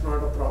it. That's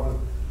not a problem,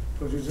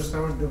 because you just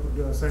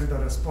haven't sent a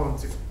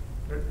response yet.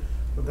 Right?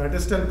 So that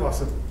is still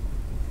possible.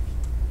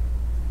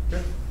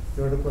 Okay?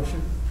 You had a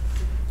question?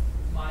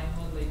 Mine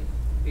was like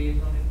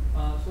based on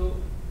it. So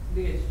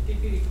the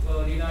HTTP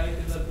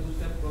redirect is a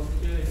two-step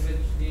procedure in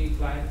which the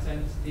client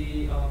sends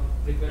the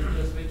request to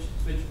the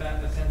switch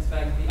back, sends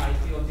back the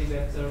IP of the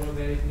web server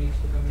where it needs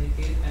to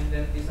communicate, and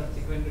then the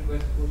subsequent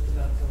request goes to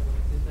that server.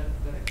 Is that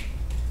correct?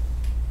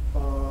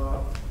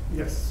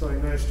 Yes. So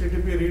in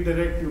HTTP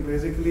redirect, you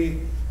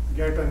basically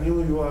get a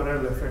new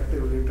URL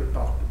effectively to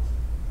talk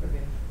to.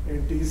 Okay.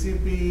 In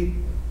TCP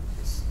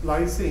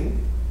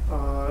splicing,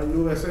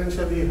 you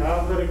essentially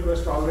have the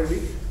request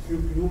already.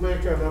 You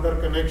make another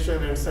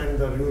connection and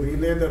you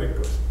relay the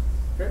request.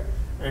 Okay?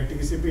 And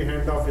TCP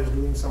handoff is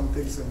doing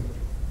something similar.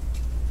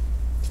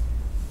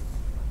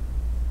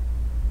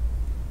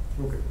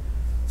 Okay.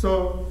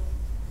 So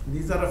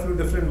these are a few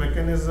different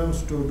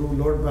mechanisms to do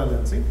load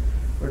balancing.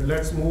 But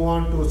let's move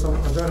on to some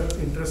other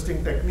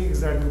interesting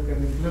techniques that you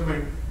can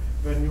implement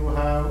when you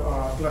have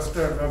a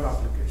clustered web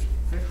application.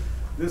 Okay?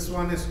 This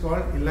one is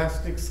called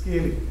elastic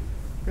scaling.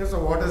 Okay,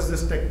 so what is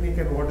this technique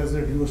and what is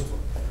it used for?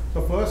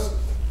 So first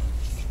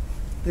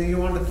thing you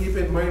want to keep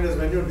in mind is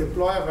when you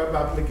deploy a web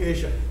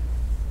application,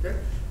 okay,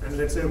 and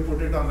let's say you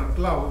put it on a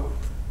cloud,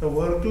 the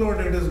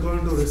workload it is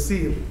going to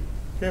receive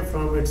okay,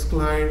 from its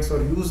clients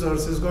or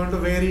users is going to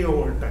vary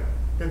over time.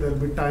 Okay, there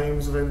will be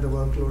times when the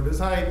workload is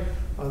high,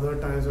 other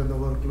times when the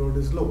workload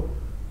is low.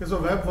 Okay,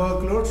 so web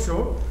workloads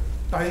show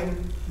time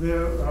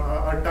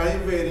are time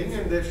varying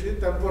and they show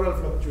temporal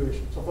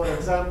fluctuation. So for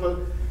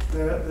example,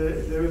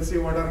 they will see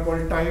what are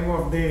called time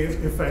of day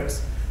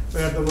effects,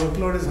 where the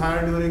workload is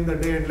higher during the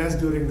day and less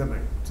during the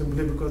night,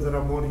 simply because there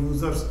are more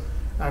users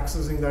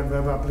accessing that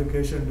web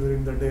application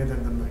during the day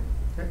than the night.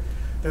 Okay?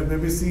 There may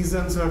be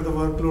seasons where the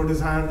workload is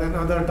higher than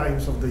other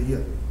times of the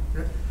year.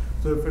 Okay?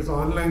 So if it's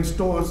online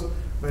stores,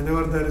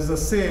 whenever there is a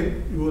sale,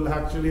 you will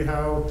actually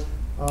have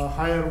a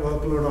higher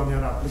workload on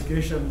your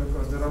application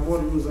because there are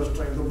more users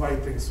trying to buy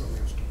things from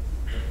your store.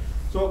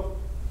 So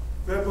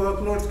web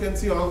workloads can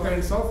see all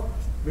kinds of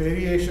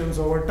variations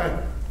over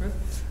time. Okay?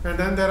 And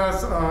then there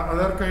are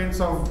other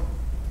kinds of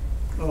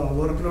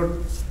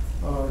workload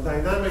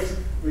dynamics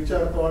which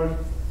are called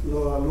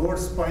load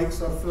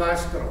spikes or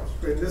flash crowds.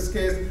 So in this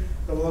case,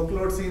 the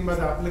workload seen by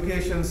the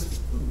applications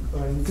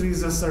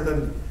increases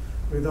suddenly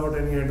without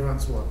any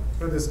advance work.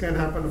 So this can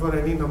happen for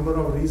any number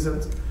of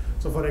reasons.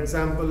 So for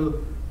example,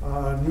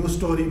 news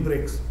story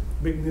breaks,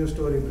 big news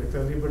story breaks.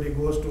 Everybody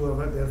goes to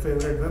their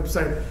favorite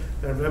website.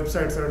 That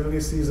website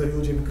suddenly sees a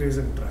huge increase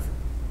in traffic.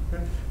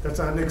 Okay? That's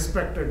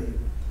unexpected even.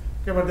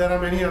 Okay, but there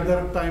are many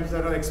other times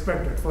that are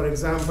expected. For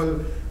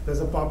example,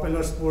 there's a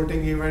popular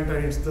sporting event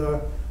and it's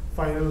the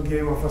final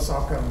game of a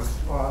soccer match,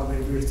 or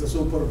maybe it's the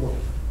Super Bowl.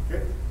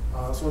 Okay?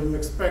 So you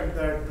expect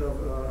that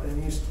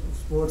any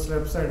sports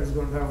website is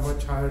going to have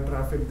much higher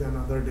traffic than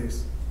other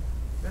days.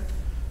 Okay?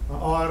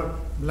 Or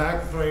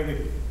Black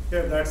Friday.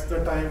 Yeah, that's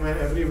the time when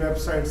every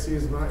website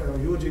sees a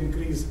huge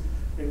increase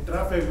in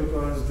traffic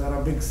because there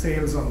are big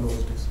sales on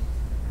those days.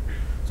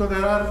 So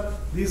there are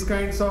these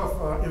kinds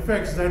of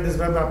effects that this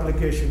web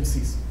application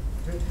sees.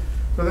 Okay?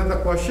 So then the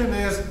question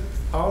is,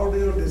 how do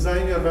you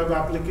design your web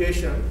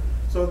application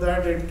so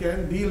that it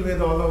can deal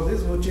with all of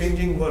this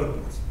changing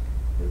workloads?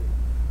 Okay?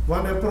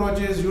 One approach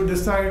is you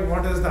decide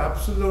what is the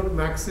absolute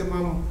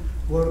maximum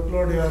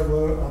workload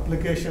your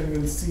application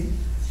will see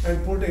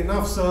and put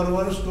enough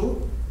servers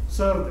to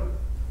serve them.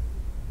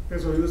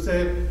 Okay, so you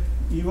say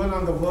even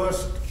on the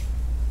worst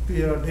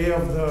day of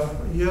the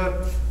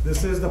year,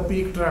 this is the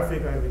peak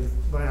traffic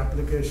my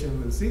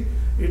application will see.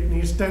 It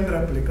needs 10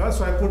 replicas,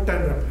 so I put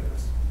 10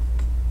 replicas.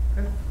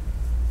 Okay?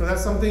 So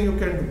that's something you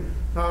can do.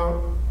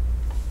 Now,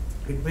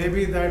 it may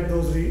be that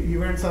those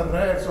events are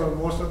rare, so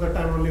most of the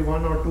time only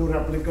 1 or 2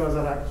 replicas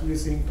are actually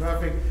seeing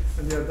traffic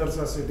and the others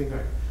are sitting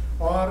high.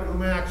 Or you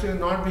may actually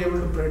not be able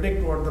to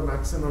predict what the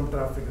maximum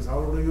traffic is.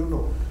 How do you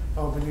know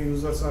how many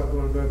users are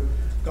going to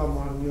come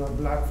on your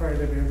Black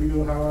Friday? Maybe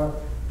you have a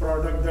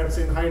product that's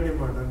in high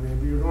demand and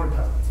maybe you don't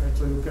have, right?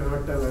 So you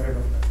cannot tell ahead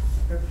of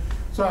that. Okay?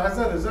 So as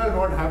a result,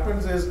 what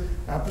happens is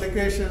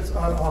applications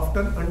are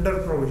often under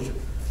provisioned,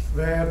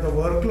 where the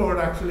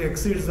workload actually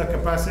exceeds the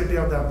capacity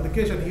of the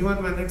application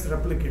even when it's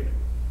replicated.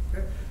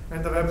 Okay?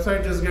 And the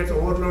website just gets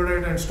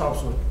overloaded and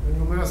stops working. And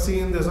you may have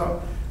seen this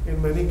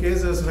in many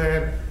cases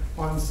where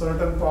on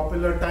certain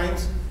popular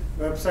times,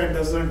 website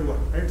doesn't work,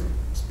 right?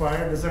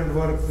 Spire doesn't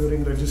work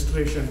during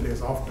registration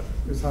days often.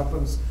 This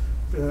happens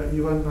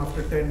even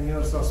after 10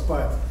 years of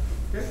Spire.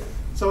 Okay?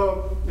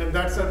 So, and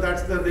that's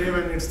the day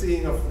when it's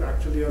seeing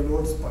actually a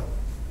load spike.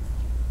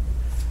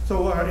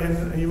 So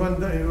even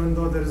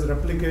though there is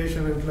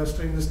replication and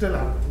clustering, this still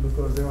happens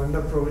because they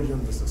under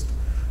provision the system.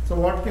 So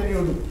what can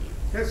you do?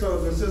 Okay,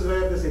 so this is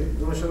where this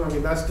notion of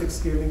elastic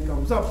scaling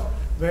comes up,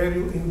 where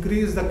you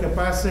increase the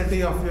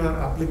capacity of your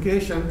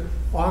application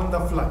on the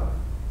fly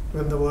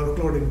when the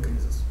workload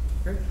increases.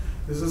 Okay?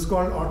 This is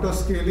called auto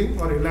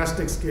scaling or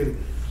elastic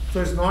scaling.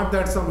 So it's not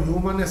that some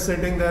human is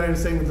sitting there and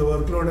saying the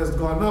workload has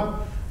gone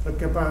up,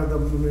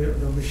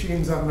 the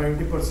machines are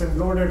 90%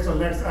 loaded, so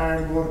let's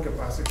add more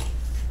capacity.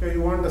 Okay,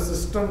 you want the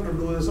system to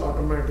do this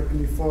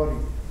automatically for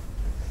you.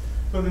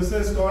 So this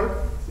is called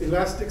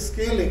elastic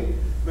scaling,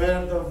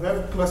 where the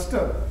web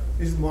cluster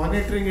is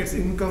monitoring its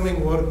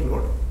incoming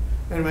workload.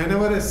 And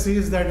whenever it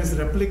sees that its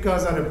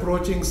replicas are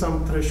approaching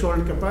some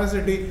threshold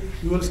capacity,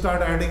 you will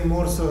start adding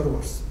more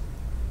servers.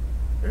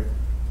 Okay?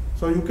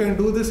 So you can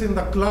do this in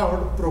the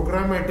cloud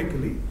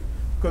programmatically,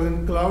 because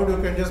in cloud you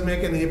can just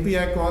make an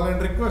API call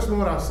and request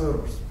more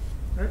servers.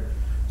 Right?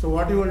 So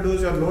what you will do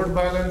is your load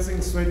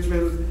balancing switch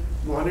will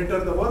monitor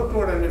the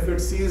workload, and if it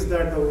sees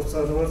that the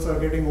servers are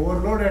getting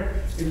overloaded,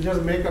 it will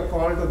just make a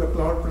call to the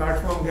cloud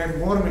platform, get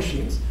more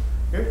machines,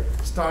 okay?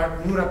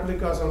 Start new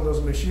replicas on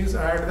those machines,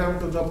 add them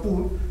to the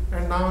pool,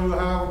 and now you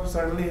have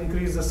suddenly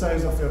increased the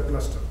size of your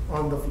cluster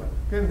on the fly.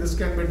 Okay? And this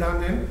can be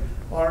done in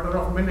order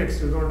of minutes.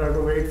 You don't have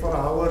to wait for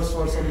hours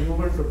for some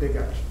human to take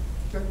action.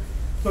 Okay?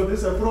 So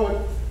this approach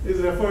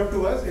is referred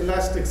to as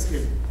elastic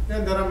scaling.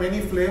 And there are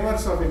many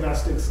flavors of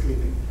elastic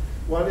scaling.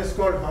 One is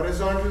called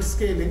horizontal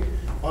scaling.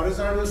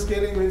 Horizontal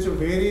scaling means you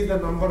vary the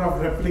number of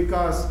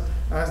replicas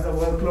as the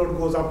workload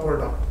goes up or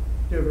down.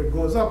 If it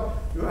goes up,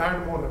 you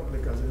add more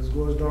replicas. If it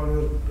goes down,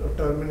 you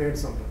terminate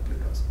some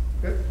replicas.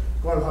 Okay?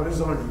 Called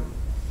horizontal.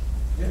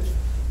 Okay?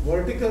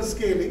 Vertical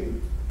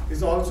scaling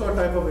is also a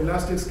type of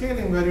elastic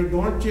scaling where you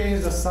don't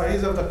change the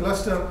size of the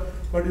cluster,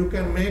 but you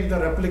can make the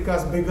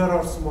replicas bigger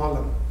or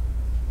smaller.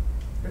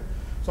 Okay?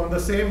 So on the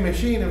same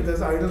machine, if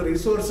there's idle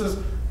resources,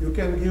 you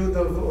can give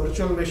the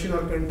virtual machine or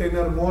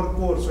container more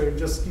cores, so it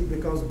just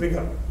becomes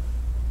bigger.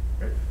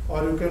 Okay?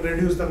 Or you can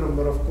reduce the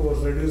number of cores,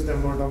 reduce the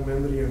amount of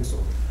memory and so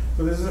on.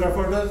 So this is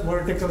referred to as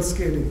vertical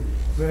scaling,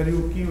 where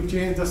you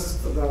change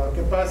the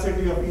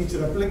capacity of each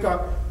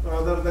replica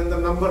rather than the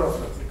number of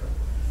replica.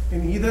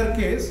 In either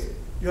case,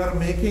 you are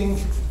making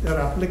your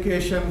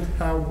application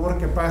have more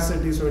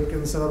capacity so it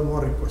can serve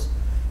more requests,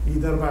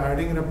 either by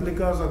adding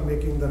replicas or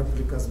making the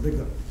replicas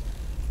bigger.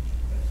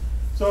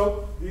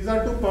 So these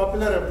are two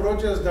popular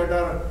approaches that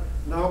are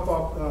now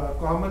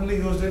commonly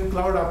used in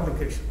cloud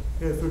application.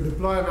 If you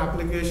deploy an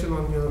application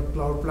on your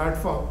cloud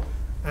platform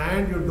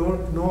and you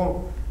don't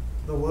know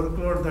the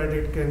workload that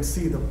it can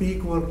see, the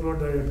peak workload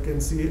that it can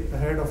see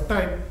ahead of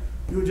time,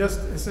 you just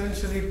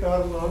essentially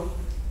turn on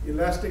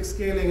elastic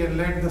scaling and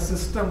let the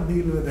system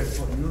deal with it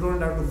for you. You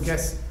don't have to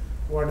guess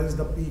what is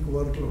the peak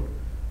workload.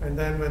 And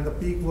then when the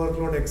peak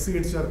workload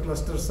exceeds your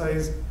cluster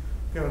size,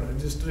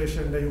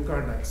 registration that you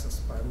can't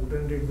access.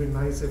 Wouldn't it be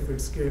nice if it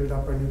scaled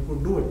up and you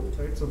could do it,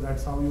 right? So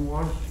that's how you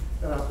want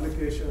your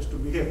applications to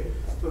behave.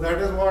 So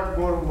that is what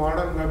more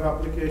modern web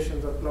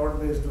applications or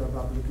cloud-based web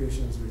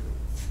applications will do.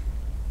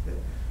 Okay.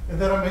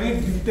 And there are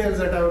many details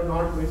that I have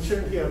not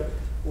mentioned here.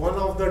 One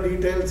of the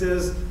details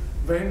is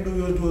when do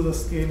you do the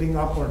scaling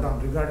up or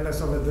down, regardless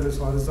of whether it's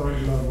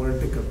horizontal or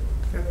vertical.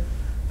 Okay.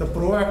 The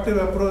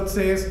proactive approach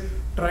says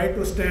try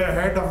to stay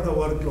ahead of the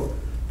workload.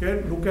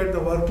 Okay. Look at the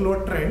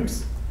workload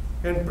trends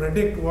and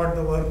predict what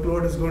the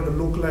workload is going to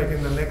look like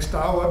in the next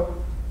hour.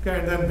 Okay,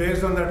 and then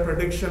based on that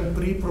prediction,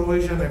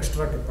 pre-provision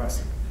extra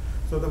capacity.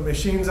 So the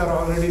machines are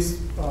already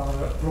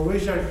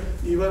provisioned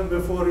even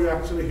before you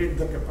actually hit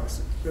the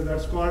capacity. So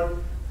that's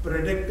called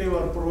predictive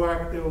or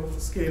proactive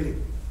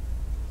scaling.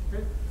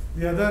 Okay.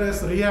 The other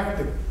is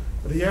reactive.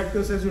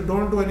 Reactive says you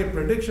don't do any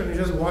prediction, you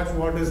just watch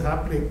what is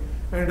happening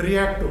and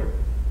react to it.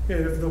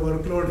 Okay, if the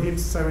workload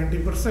hits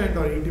 70%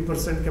 or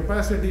 80%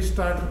 capacity,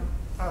 start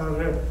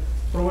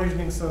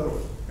provisioning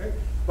servers. Okay?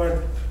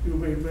 But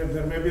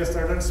there may be a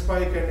sudden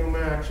spike and you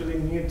may actually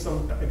need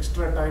some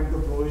extra time to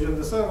provision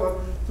the server,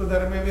 so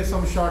there may be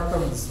some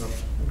short-term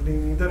disruption.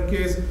 In either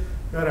case,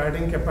 you are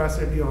adding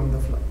capacity on the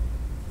fly.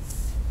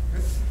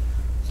 Okay?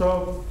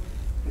 So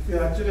if you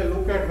actually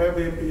look at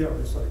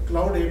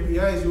cloud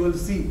APIs, you will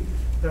see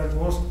that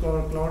most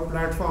cloud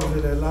platforms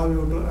will allow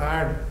you to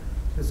add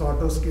this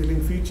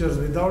auto-scaling features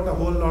without a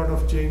whole lot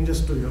of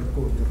changes to your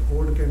code. Your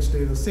code can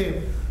stay the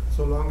same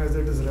so long as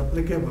it is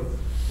replicable.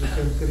 You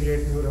can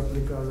create new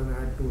replicas and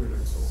add to it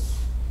and so on.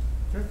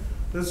 Okay?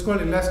 This is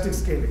called elastic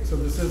scaling. So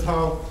this is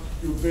how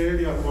you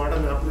build your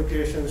modern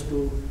applications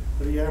to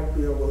react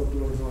to your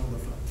workloads on the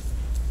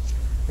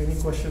fly. Any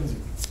questions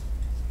here?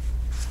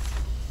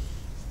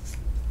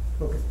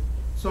 Okay.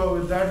 So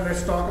with that,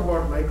 let's talk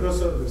about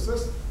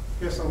microservices.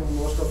 Okay,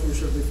 most of you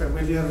should be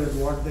familiar with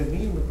what they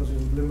mean because you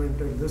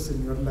implemented this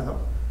in your lab.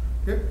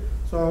 Okay.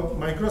 So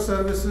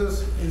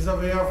microservices is a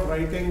way of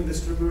writing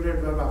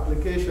distributed web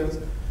applications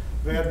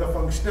where the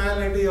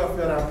functionality of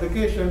your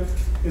application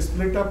is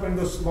split up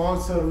into small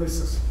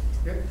services.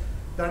 Okay?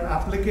 That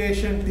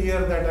application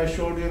tier that I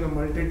showed you in a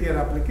multi-tier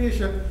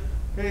application,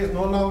 okay, is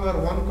no longer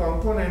one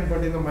component,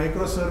 but in a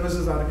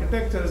microservices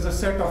architecture is a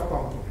set of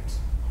components.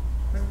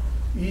 Okay?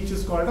 Each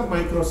is called a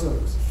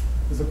microservice.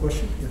 Is a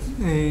question? Yes.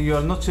 You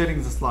are not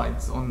sharing the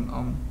slides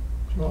on.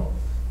 Oh.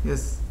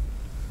 Yes.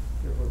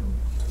 Okay, hold on.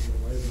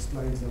 Why the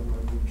slides are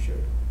not being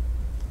shared?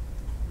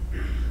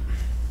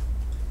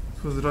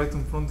 It was right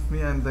in front of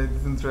me and I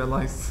didn't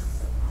realize.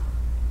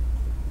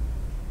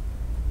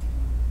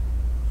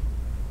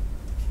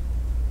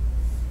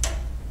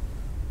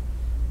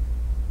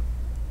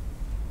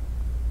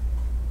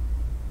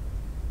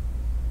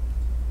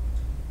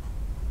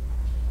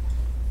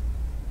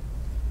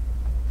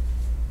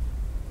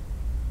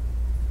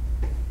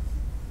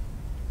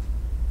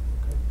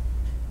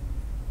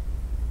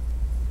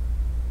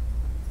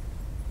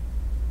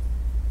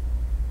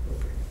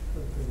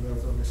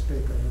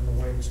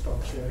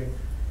 Stop sharing.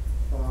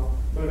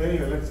 But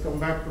anyway, let's come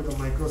back to the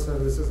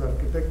microservices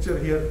architecture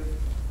here.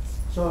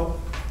 So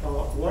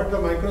what the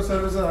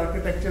microservices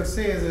architecture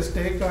says is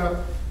take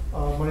a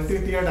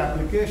multi-tiered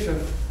application,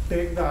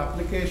 take the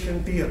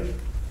application tier,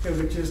 okay,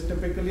 which is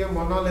typically a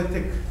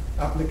monolithic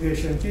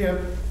application tier,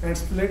 and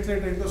splits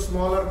it into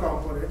smaller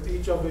components,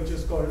 each of which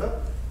is called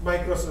a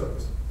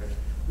microservice. Okay.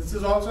 This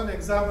is also an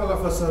example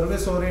of a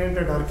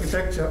service-oriented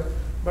architecture,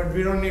 but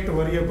we don't need to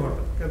worry about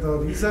it. Okay, the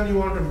reason you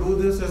want to do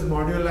this is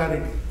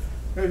modularity.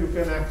 Okay, you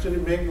can actually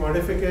make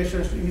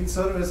modifications to each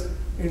service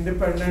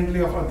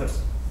independently of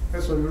others. Okay,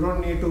 so you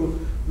don't need to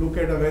look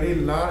at a very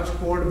large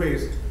code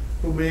base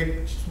to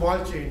make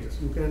small changes.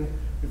 You can,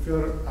 if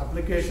your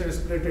application is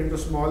split into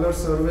smaller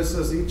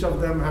services, each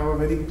of them have a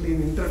very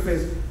clean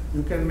interface,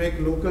 you can make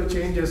local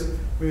changes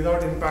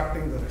without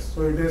impacting the rest.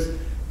 So it is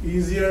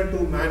easier to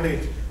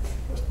manage.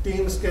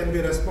 Teams can be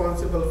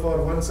responsible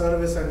for one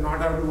service and not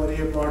have to worry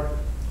about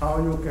how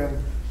you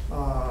can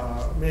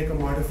make a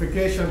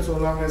modification. So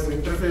long as the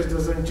interface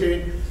doesn't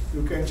change,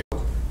 you can change.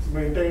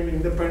 maintained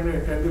independent,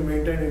 it can be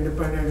maintained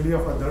independently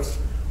of others.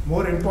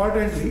 More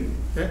importantly,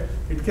 okay,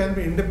 it can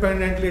be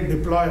independently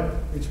deployable,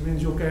 which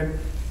means you can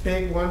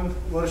take one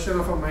version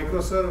of a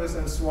microservice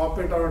and swap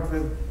it out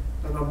with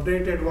an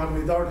updated one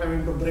without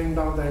having to bring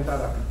down the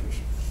entire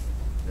application.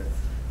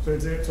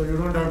 Okay. So you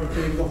don't have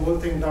to take the whole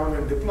thing down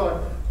and deploy.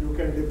 You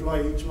can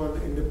deploy each one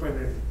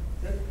independently.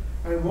 Okay.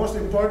 And most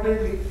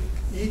importantly,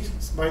 each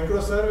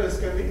microservice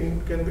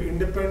can be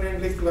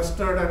independently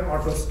clustered and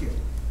auto-scaled.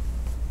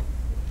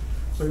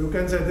 So you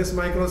can say this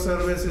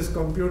microservice is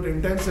compute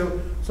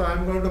intensive, so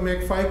I'm going to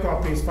make 5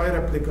 copies, 5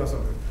 replicas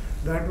of it.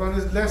 That one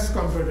is less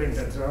compute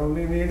intensive, I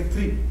only need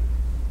 3.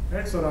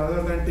 Right? So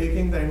rather than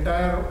taking the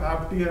entire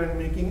app tier and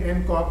making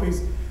n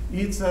copies,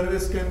 each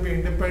service can be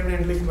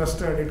independently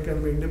clustered, it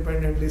can be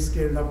independently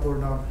scaled up or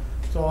down.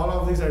 So all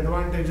of these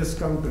advantages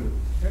come to you.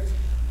 Okay?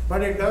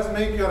 But it does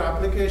make your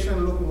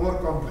application look more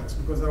complex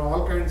because there are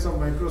all kinds of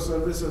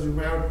microservices. You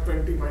may have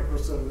 20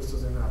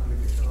 microservices in an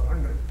application or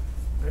 100.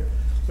 Right?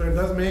 So it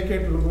does make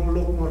it look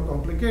more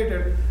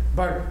complicated,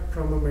 but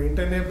from a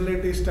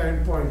maintainability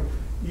standpoint,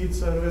 each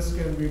service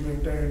can be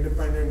maintained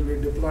independently,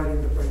 deployed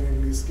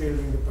independently, scaled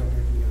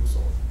independently, and so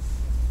on.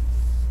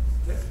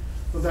 Okay?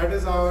 So that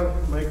is our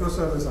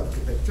microservice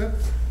architecture,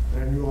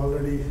 and you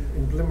already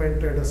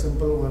implemented a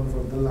simple one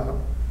for the lab.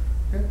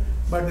 Okay?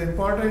 But the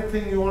important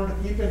thing you want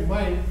to keep in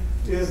mind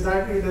is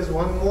that it is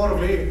one more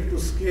way to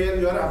scale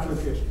your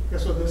application.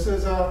 Okay? So this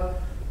is a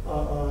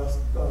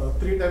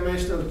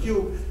 3-dimensional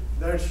cube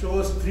that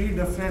shows 3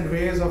 different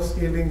ways of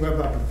scaling web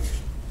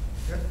application.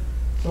 Okay?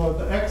 So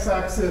the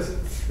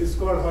x-axis is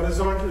called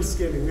horizontal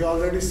scaling. We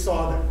already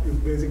saw that. You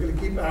basically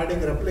keep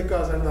adding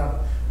replicas and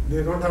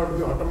they don't have to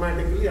be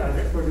automatically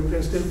added, but you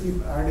can still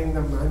keep adding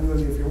them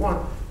manually if you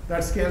want.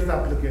 That scales the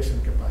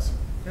application capacity.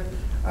 Okay?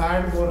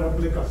 Add more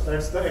replicas,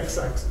 that's the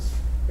x-axis.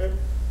 Okay?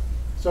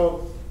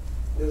 So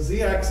the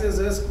z-axis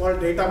is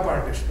called data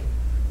partitioning.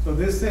 So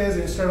this says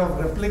instead of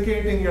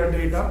replicating your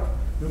data,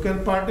 you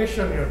can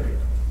partition your data.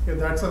 Okay,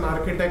 that's an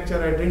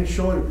architecture I didn't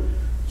show you.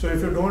 So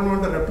if you don't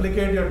want to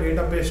replicate your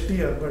database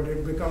tier, but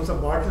it becomes a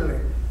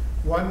bottleneck,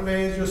 one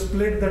way is you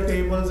split the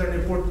tables and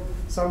you put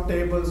some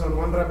tables on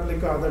one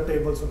replica, other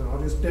tables on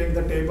another. Or you take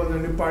the tables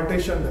and you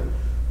partition them.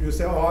 You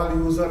say all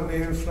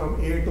usernames from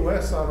A to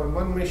S are on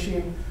one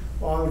machine,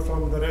 all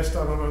from the rest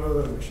are on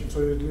another machine. So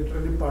you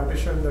literally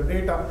partition the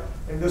data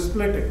and you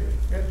split it.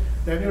 Okay?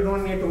 Then you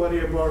don't need to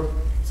worry about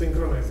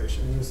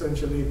synchronization. You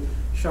essentially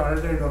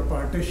sharded or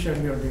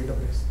partition your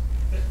database.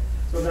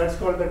 So that's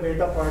called the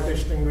data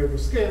partitioning way to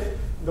scale.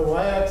 The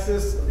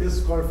y-axis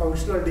is called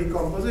functional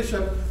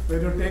decomposition,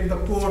 where you take the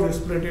code, you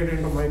split it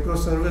into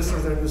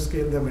microservices, and you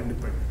scale them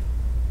independently.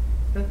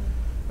 Okay?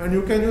 And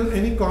you can use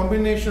any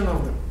combination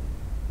of them.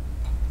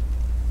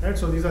 Right?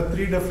 So these are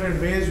 3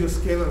 different ways you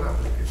scale an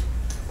application.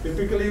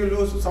 Typically, you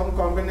use some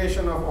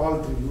combination of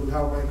all 3. You will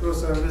have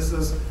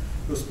microservices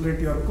to split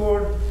your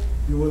code.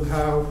 You will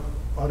have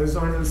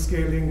horizontal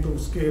scaling to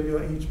scale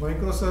your each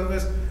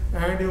microservice,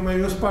 and you may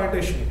use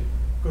partitioning,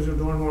 because you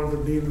don't want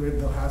to deal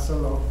with the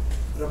hassle of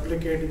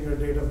replicating your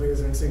database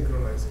and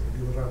synchronizing it.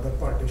 You would rather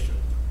partition.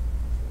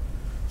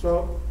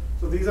 So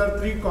these are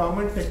 3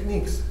 common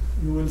techniques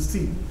you will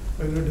see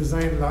when you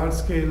design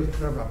large-scale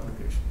web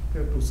applications,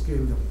 okay, to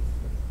scale them.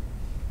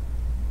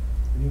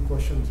 Any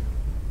questions?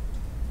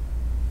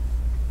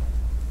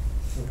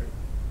 Okay.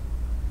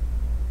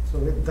 So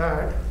with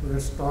that,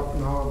 let's talk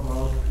now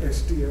about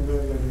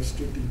HTML and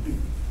HTTP.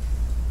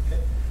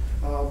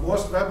 Okay.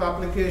 Most web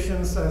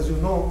applications, as you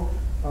know,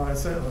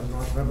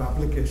 not web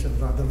applications,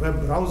 rather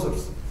web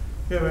browsers.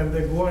 Okay, when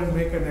they go and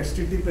make an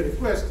HTTP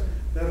request,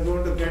 they're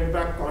going to get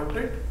back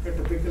content. Okay,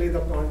 typically,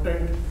 the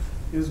content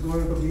is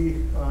going to be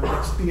an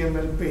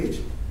HTML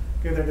page.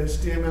 Okay, that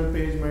HTML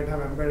page might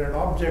have embedded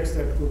objects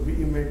that could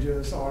be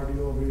images,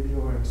 audio,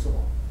 video, and so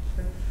on.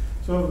 Okay.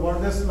 So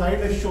what this slide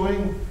is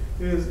showing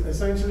is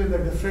essentially the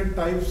different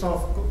types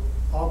of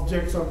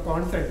objects or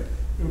content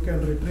you can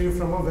retrieve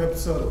from a web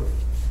server.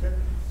 Okay.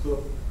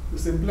 So the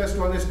simplest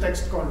one is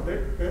text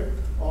content, okay,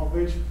 of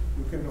which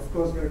you can of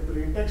course get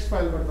plain text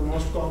file, but the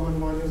most common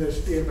one is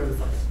HTML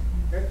files.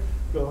 Okay.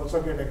 You can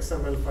also get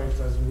XML files,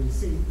 as you will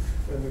see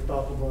when we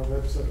talk about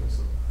web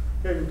services.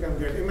 Okay, you can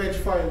get image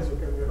files, you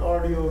can get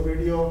audio,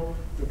 video,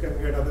 you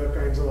can get other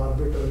kinds of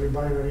arbitrary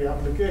binary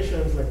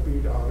applications like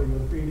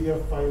even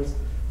PDF files,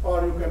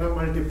 or you can have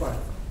multi-part.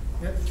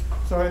 Okay.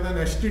 So when an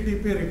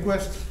HTTP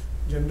request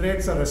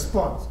generates a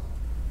response,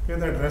 okay,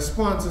 that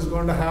response is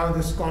going to have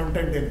this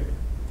content in it.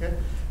 Okay.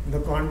 The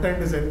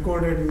content is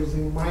encoded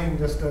using MIME,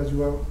 just as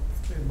you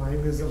have,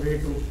 MIME is a way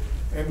to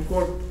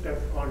encode that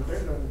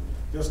content, and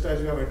just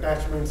as you have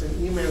attachments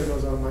in email,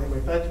 those are MIME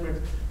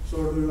attachments,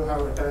 so do you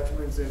have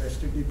attachments in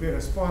HTTP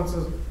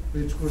responses,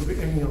 which could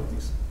be any of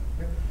these.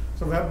 Okay.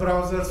 So web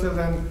browsers will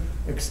then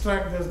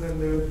extract this, then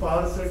they will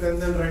parse it,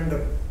 and then render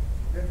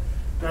it. Okay.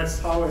 That's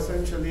how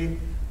essentially,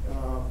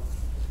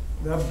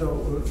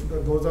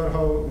 those are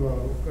how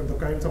the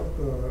kinds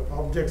of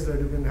objects that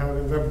you can have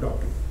in web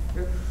documents.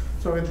 Okay.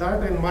 So with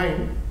that in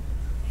mind,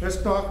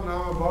 let's talk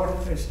now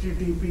about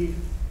HTTP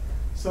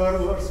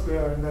servers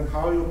and then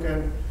how you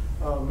can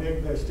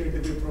make the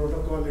HTTP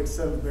protocol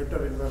itself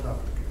better in web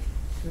application.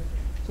 Okay.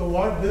 So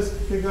what this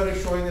figure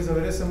is showing is a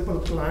very simple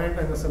client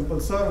and a simple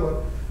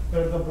server,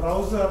 where the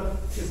browser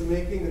is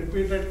making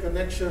repeated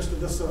connections to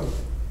the server.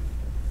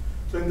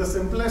 So in the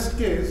simplest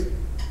case,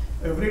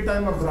 every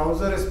time a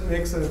browser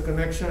makes a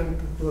connection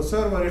to a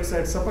server, it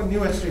sets up a new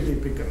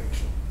HTTP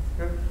connection.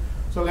 Okay.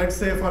 So let's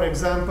say, for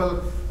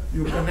example,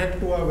 you connect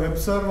to a web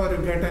server,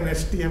 you get an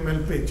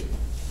HTML page.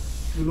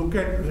 You look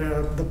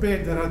at the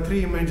page, there are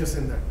 3 images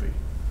in that page.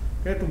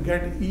 Okay, to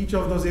get each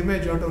of those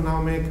images, you have to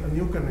now make a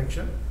new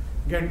connection,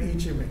 get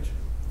each image,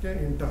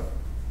 okay, in turn.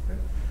 Okay.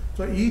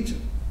 So each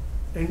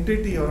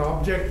entity or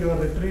object you are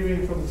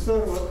retrieving from the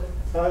server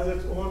has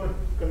its own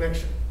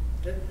connection.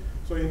 Okay.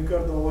 So you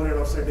incur the overhead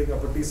of setting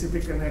up a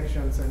TCP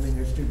connection, sending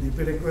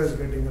HTTP request,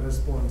 getting a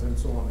response, and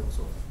so on and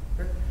so on.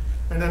 Okay.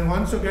 And then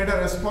once you get a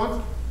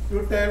response,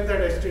 you tell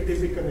that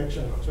HTTP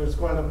connection. So it's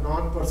called a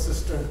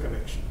non-persistent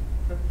connection.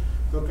 Okay.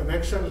 The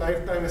connection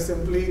lifetime is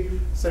simply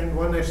send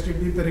one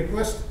HTTP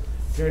request,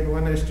 get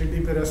one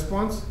HTTP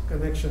response,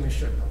 connection is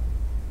shut down.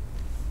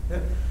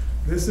 Okay.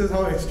 This is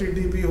how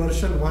HTTP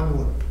version 1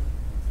 worked.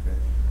 Okay.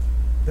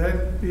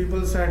 Then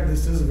people said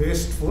this is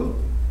wasteful.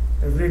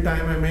 Every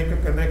time I make a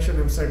connection,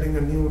 I'm setting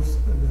a new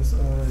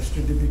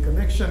HTTP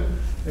connection.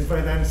 If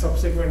I then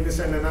subsequently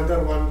send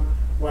another one,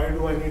 why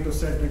do I need to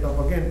set it up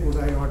again?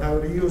 Could I not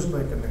have reused my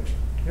connection?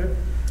 Okay.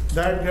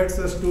 That gets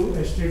us to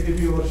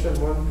HTTP version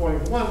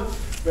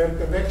 1.1, where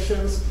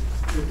connections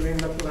between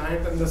the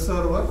client and the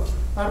server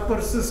are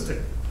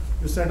persistent.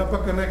 You set up a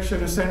connection,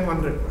 you send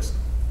one request.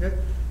 Okay.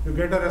 You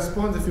get a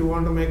response. If you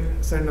want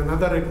to send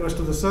another request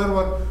to the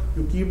server,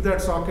 you keep that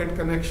socket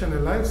connection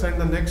alive, send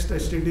the next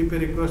HTTP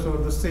request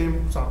over the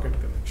same socket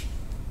connection,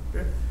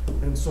 okay,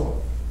 and so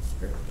on.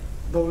 Okay.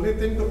 The only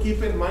thing to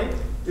keep in mind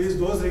is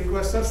those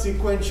requests are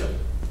sequential.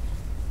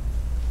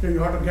 Okay. You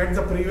have to get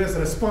the previous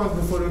response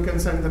before you can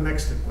send the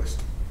next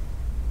request.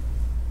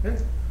 Okay.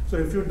 So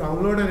if you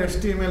download an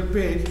HTML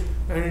page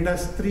and it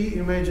has 3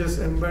 images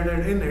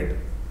embedded in it,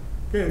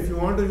 okay, if you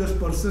want to use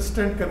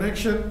persistent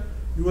connection,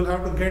 you will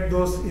have to get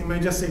those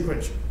images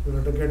sequential. You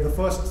will have to get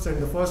send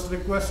the first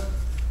request,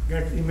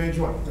 get image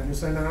 1. Then you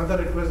send another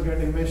request, get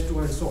image 2,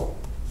 and so on.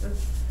 Okay?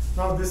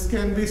 Now this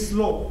can be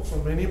slow, so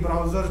many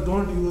browsers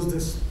don't use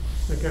this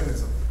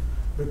mechanism.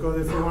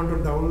 Because if you want to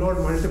download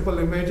multiple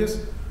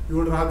images, you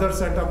would rather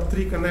set up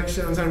 3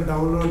 connections and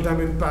download them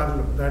in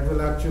parallel. That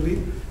will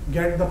actually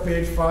get the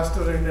page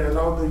faster and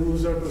allow the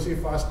user to see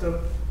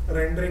faster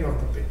rendering of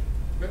the page.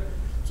 Okay?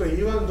 So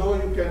even though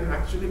you can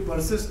actually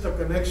persist a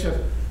connection,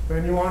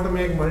 when you want to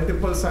make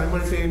multiple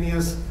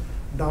simultaneous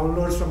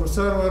downloads from a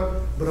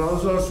server,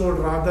 browsers would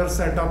rather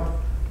set up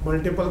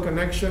multiple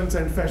connections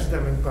and fetch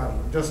them in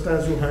parallel, just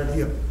as you had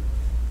here.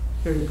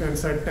 Okay, you can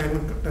set 10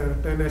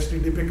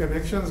 HTTP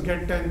connections,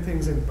 get 10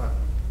 things in parallel,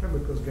 okay,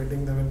 because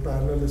getting them in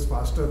parallel is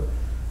faster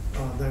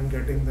than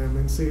getting them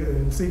in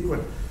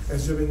sequence,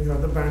 assuming you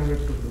have the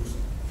bandwidth to do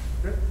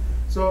so. Okay?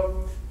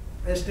 So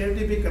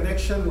HTTP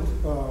connection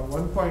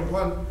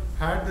 1.1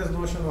 had this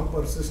notion of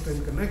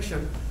persistent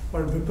connection,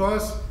 but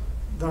because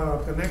the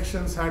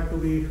connections had to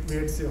be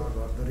made,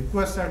 or the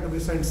requests had to be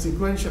sent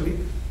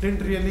sequentially,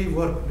 didn't really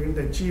work, didn't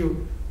achieve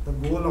the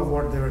goal of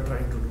what they were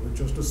trying to do,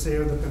 which was to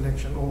save the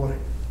connection overhead.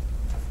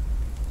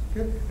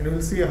 Okay? And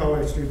we'll see how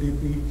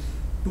HTTP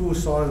 2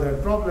 solved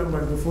that problem,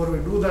 but before we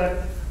do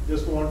that,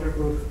 just wanted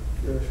to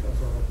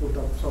put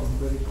up some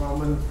very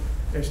common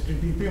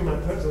HTTP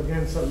methods.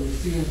 Again, so you've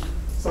seen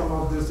some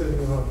of this in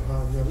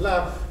your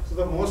lab. So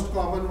the most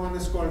common one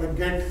is called a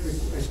GET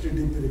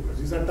HTTP request.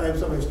 These are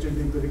types of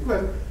HTTP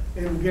requests.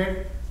 In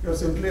GET, you're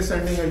simply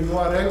sending a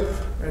URL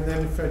and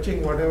then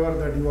fetching whatever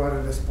that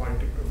URL is pointing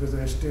to. If it's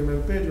an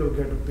HTML page, you'll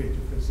get a page.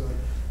 If it's a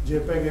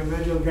JPEG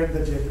image, you'll get the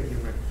JPEG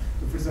image.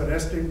 If it's a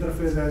REST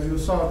interface, as you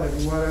saw, that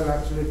URL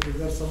actually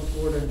triggers some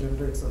code and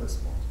generates a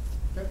response.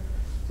 Okay?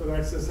 So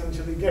that's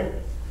essentially GET.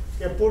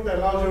 Okay, put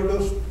allows you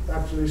to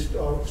actually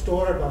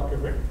store a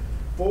document.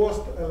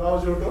 Post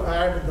allows you to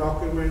add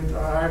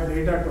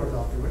data to a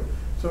document.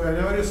 So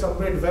whenever you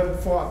submit web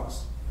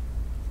forms,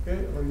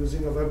 okay, or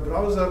using a web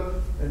browser,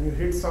 and you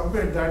hit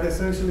submit, that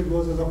essentially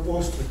goes as a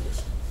post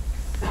request.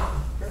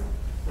 Okay?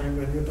 And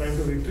when you're trying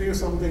to retrieve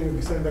something,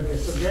 you send a GET.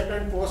 So GET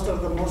and post are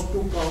the most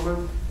 2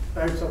 common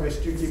types of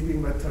HTTP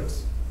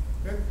methods.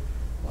 Okay?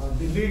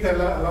 Delete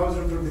allows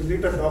you to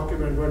delete a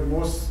document, but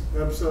most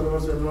web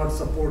servers will not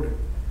support it.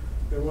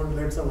 They won't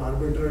let some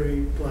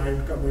arbitrary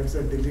client come and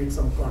say delete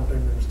some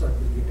content and start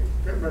deleting.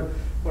 Okay?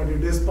 But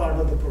it is part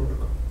of the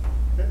protocol.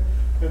 Okay?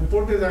 And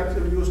put is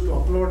actually used to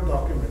upload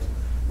documents.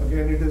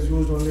 Again, it is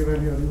used only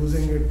when you're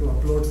using it to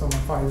upload some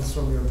files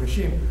from your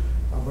machine.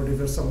 But if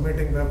you're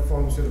submitting web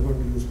forms, you're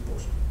going to use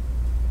post.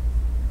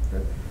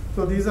 Okay?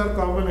 So these are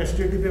common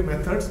HTTP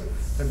methods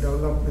that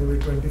developed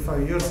maybe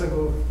 25 years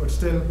ago, but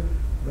still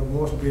the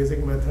most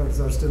basic methods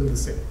are still the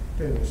same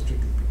in HTTP.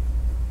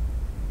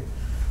 Okay.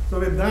 So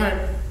with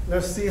that,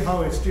 let's see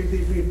how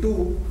HTTP 2,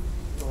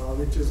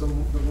 which is the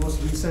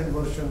most recent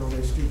version of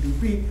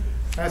HTTP,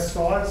 has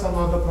solved some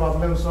of the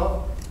problems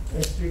of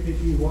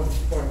HTTP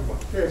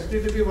 1.1. Okay,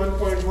 HTTP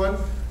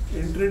 1.1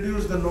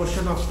 introduced the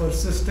notion of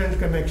persistent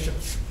connection,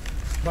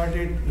 but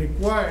it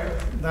required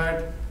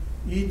that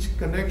each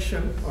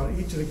connection or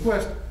each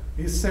request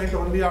is sent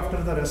only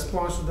after the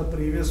response to the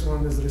previous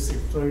one is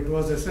received. So it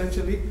was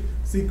essentially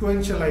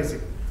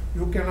sequentializing.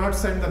 You cannot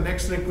send the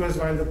next request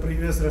while the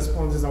previous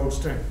response is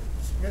outstanding.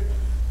 Okay?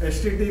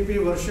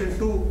 HTTP version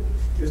 2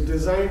 is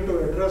designed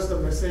to address the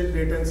message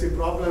latency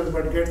problems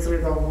but gets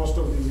rid of most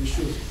of these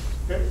issues.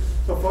 Okay?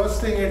 So first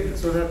thing,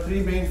 so there are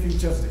three main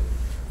features there.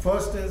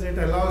 First is it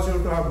allows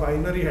you to have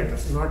binary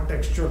headers, not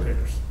textual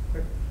headers.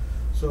 Okay?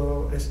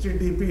 So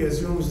HTTP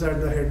assumes that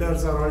the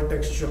headers are all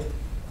textual.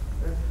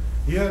 Okay?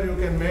 Here you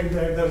can make the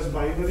headers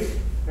binary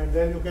and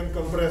then you can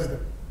compress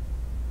them.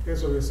 Okay,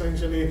 so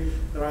essentially,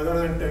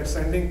 rather than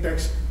sending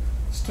text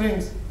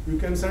strings, you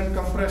can send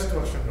compressed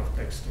version of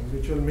text strings,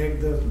 which will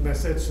make the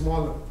message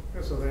smaller.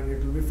 Okay, so then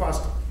it will be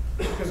faster.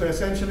 Okay, so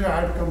essentially,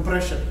 add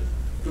compression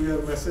to your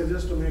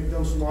messages to make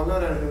them smaller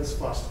and hence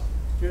faster.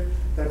 Okay,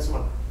 that's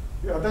one.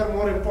 The other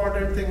more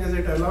important thing is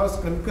it allows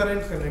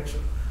concurrent connection.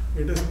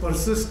 It is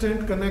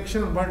persistent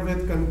connection, but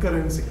with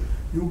concurrency.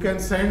 You can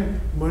send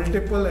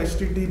multiple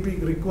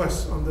HTTP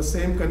requests on the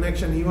same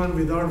connection even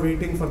without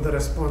waiting for the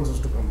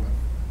responses to come back.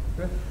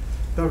 Okay?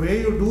 The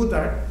way you do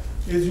that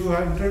is you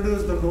have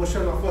introduced the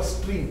notion of a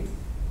stream.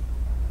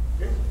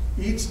 Okay?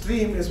 Each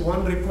stream is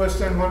one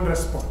request and one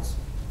response.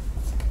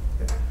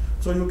 Okay?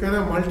 So you can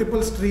have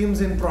multiple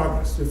streams in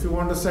progress. If you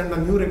want to send a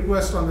new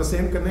request on the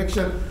same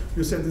connection,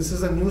 you say this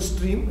is a new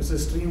stream, this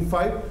is stream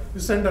 5, you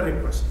send a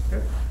request.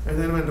 Okay? And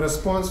then when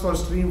response for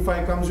stream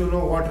 5 comes, you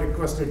know what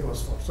request it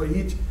was for. So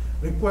each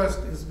request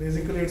is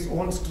basically its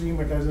own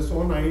stream, it has its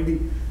own ID.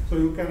 So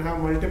you can have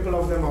multiple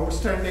of them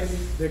outstanding.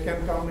 They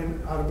can come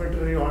in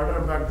arbitrary order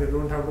back. They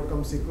don't have to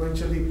come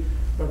sequentially,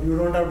 but you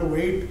don't have to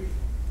wait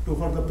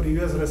for the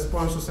previous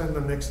response to send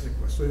the next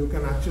request. So you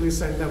can actually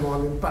send them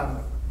all in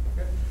parallel.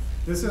 Okay?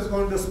 This is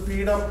going to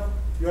speed up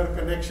your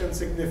connection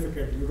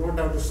significantly. You don't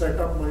have to set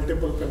up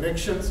multiple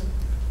connections.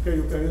 Okay?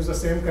 You can use the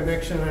same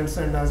connection and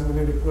send as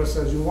many requests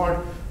as you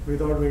want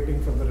without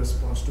waiting for the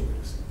response to be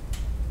received.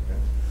 Okay?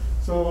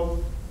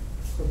 So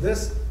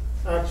this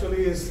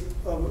actually is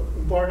an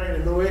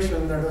important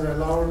innovation that has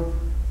allowed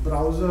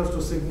browsers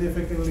to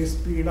significantly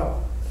speed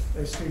up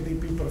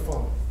HTTP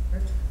performance.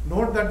 Okay?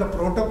 Note that the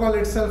protocol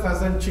itself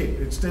hasn't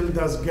changed. It still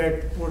does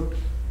get put,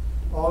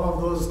 all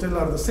of those still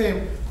are the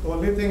same. The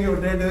only thing you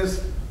did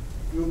is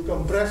you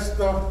compress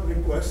the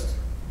request,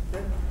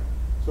 okay,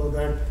 so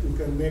that you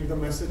can make the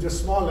messages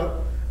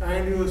smaller,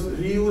 and you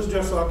reused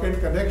your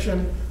socket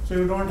connection so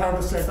you don't have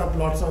to set up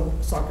lots of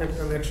socket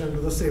connection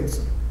to the same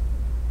server.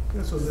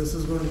 Okay, so this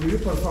is going to be a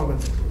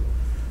performance improvement.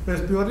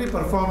 It's purely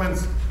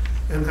performance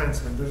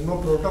enhancement. There's no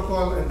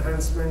protocol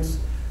enhancements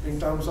in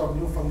terms of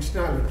new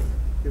functionality.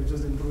 It's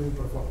just improving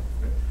performance.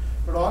 Okay?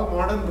 But all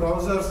modern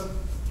browsers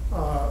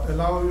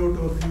allow you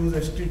to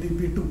use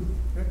HTTP 2.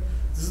 Okay?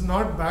 This is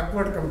not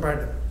backward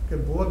compatible.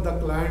 Okay? Both the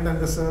client and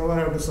the server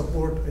have to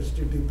support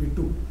HTTP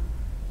 2.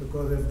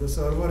 Because if the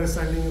server is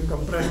sending you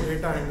compressed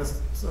data and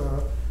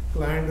the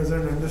client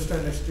doesn't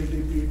understand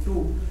HTTP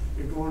 2,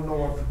 it won't know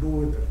what to do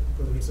with it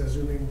because it's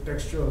assuming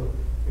textual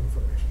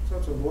information.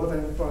 So both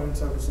endpoints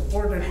have to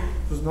support it.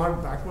 It's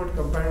not backward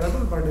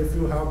compatible, but if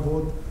you have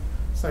both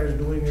sides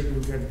doing it,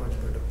 you'll get much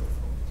better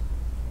performance.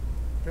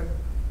 Okay?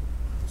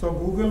 So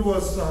Google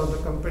was the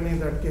company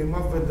that came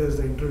up with this.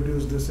 They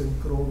introduced this in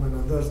Chrome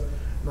and others.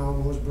 Now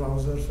most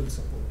browsers will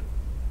support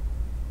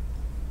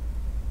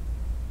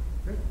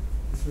it. Okay?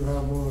 If you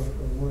have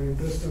more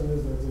interest in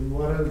this, there's a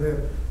URL there.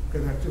 You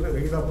can actually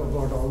read up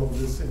about all of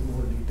this in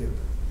more detail.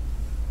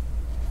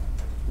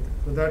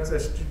 So that's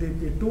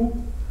HTTP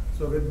 2.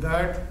 So with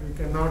that, we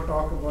can now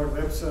talk about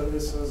web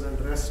services and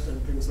REST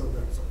and things of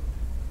that sort.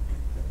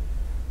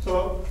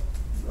 So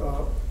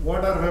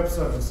what are web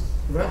services?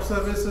 Web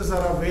services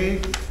are a way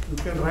you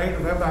can write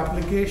web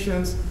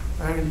applications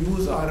and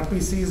use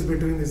RPCs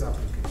between these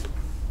applications.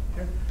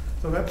 Okay?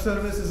 So web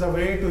service is a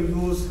way to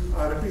use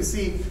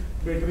RPC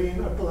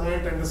between a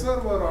client and a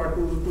server or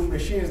two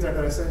machines that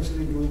are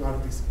essentially doing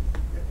RPC.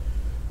 Okay?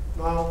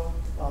 Now,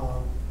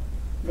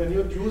 when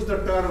you use the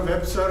term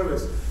web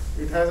service,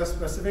 it has a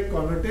specific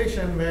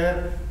connotation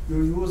where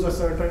you use a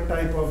certain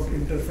type of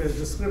interface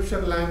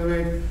description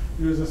language,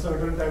 use a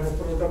certain type of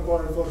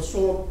protocol for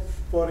SOAP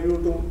for you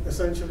to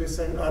essentially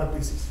send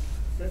RPCs.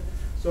 Okay?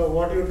 So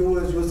what you do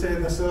is you say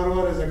the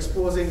server is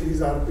exposing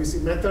these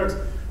RPC methods.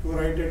 You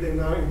write it in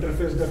an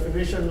interface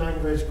definition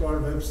language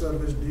called Web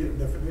Service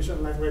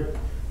Definition Language,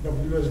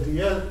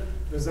 WSDL.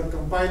 There's a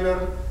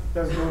compiler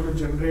that's going to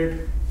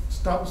generate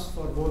stubs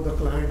for both the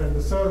client and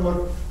the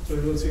server. So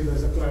you will see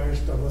there's a client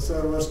stub, a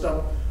server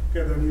stub.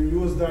 Okay, then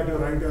you use that, you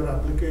write your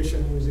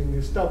application using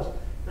these stubs.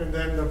 And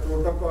then the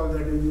protocol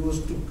that you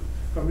use to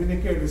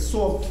communicate is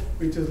SOAP,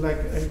 which is like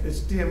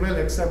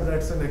HTML, except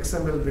that's an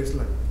XML based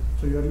language.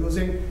 So you're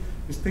using,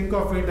 just think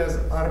of it as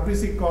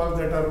RPC calls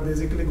that are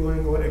basically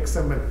going over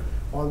XML.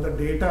 All the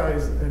data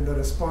is and the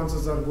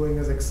responses are going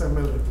as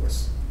XML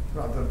requests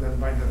rather than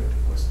binary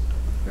requests.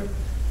 Okay?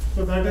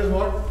 So that is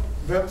what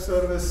web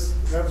services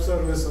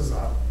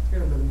are.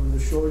 Okay? And I'm going to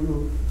show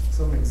you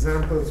some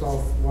examples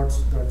of what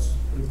that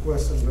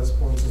requests and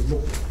responses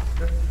look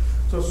like. Okay?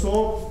 So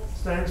SOAP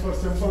stands for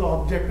Simple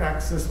Object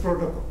Access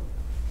Protocol.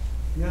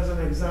 Here's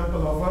an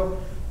example of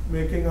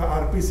making a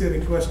RPC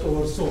request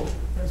over SOAP.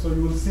 Okay? So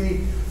you will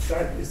see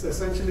that it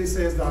essentially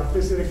says the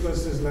RPC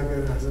request is like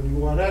has an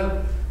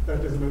URL that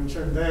is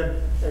mentioned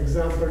there,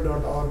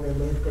 example.org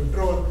alert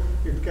control.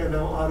 It can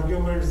have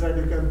arguments that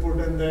you can put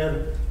in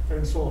there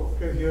and so on.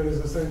 Okay? Here is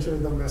essentially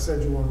the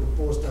message you want to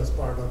post as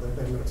part of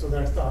that alert. So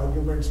that's the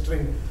argument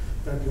string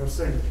that you're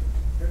sending.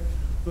 Okay?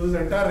 So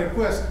this entire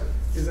request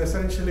is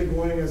essentially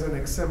going as an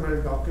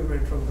XML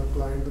document from the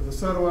client to the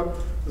server.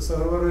 The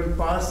server will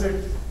parse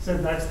it, say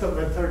that's the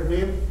method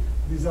name,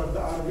 these are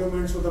the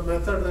arguments of the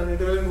method, and it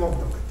will invoke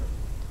the method.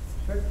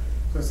 Okay?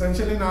 So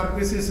essentially in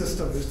RPC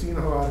system, you've seen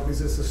how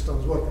RPC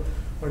systems work,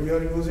 but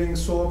you're using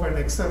SOAP and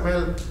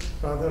XML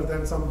rather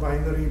than some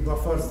binary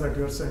buffers that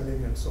you're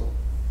sending and so on.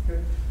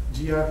 Okay?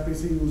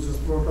 gRPC uses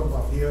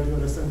protobuf, here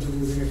you're essentially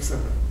using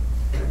XML.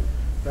 Okay?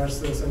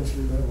 That's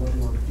essentially what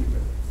you want to keep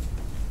it.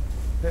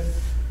 Okay?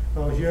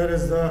 Now here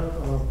is the,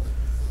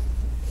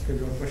 okay,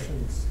 your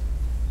questions.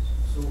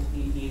 So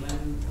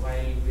even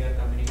while we are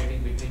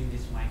communicating between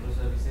these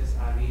microservices,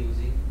 are we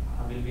using,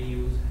 will we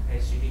use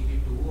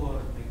HTTP2 or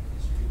like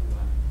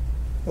HTTP1?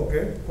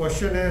 Okay,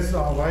 question is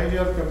while you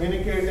are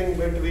communicating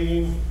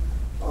between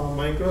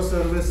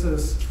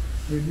microservices,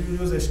 will you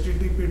use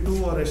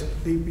HTTP2 or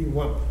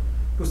HTTP1?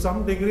 To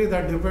some degree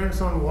that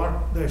depends on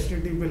what the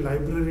HTTP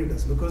library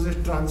does, because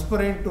it's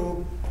transparent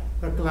to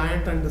the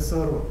client and the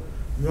server.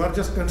 You are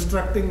just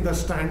constructing the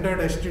standard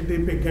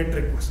HTTP GET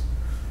request.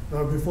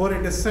 Now before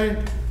it is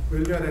sent,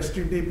 will your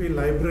HTTP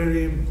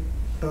library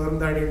turn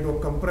that into a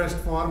compressed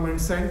form and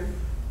send?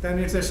 Then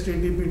it's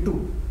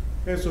HTTP2.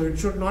 Okay, so it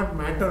should not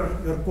matter,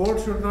 your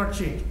code should not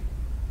change.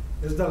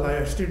 It's the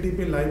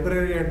HTTP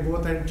library at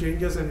both end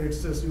changes and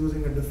it's just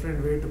using a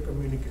different way to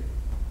communicate.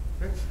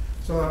 Okay?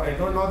 So I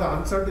don't know the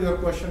answer to your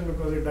question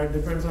because that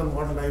depends on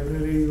what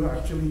library you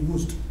actually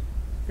used.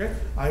 Okay?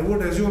 I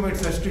would assume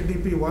it's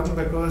HTTP1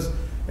 because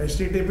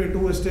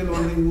HTTP2 is still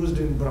only used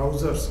in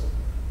browsers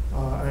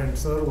and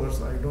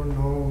servers. I don't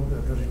know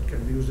whether it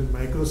can be used in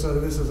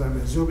microservices. I'm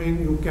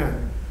assuming you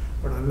can,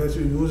 but unless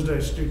you used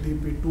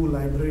HTTP2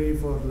 library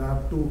for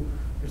lab 2,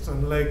 it's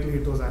unlikely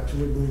it was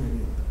actually doing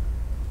any of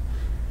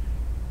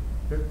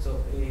that. Okay?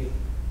 So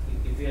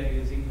if we are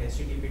using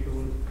HTTP2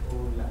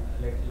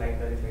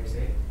 library, let's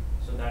say,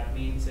 so that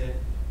means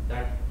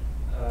that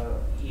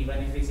even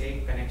if we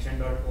say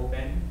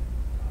connection.open,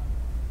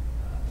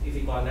 if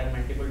we call that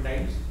multiple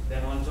times,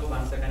 then also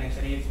once the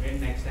connection is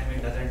made, next time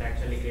it doesn't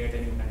actually create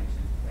a new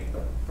connection. Right?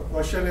 The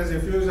question is,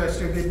 if you use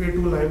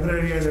HTTP2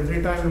 library and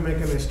every time you make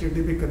an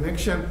HTTP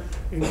connection,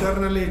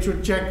 internally it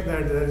should check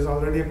that there is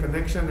already a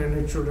connection and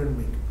it shouldn't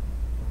make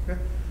it.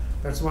 Okay?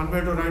 That's one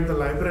way to write the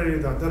library.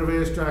 The other way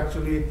is to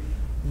actually,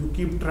 you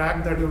keep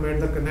track that you made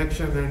the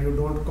connection and you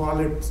don't call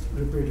it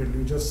repeatedly.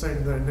 You just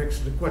send the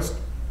next request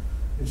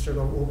instead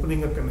of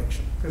opening a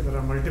connection. Okay? There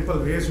are multiple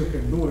ways you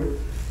can do it.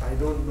 I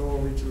don't know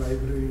which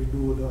library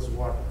does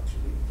what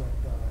actually, but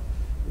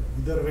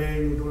either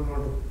way you don't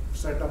want to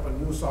set up a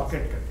new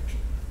socket connection.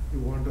 You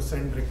want to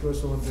send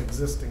requests over the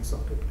existing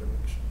socket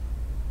connection.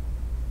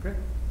 Okay?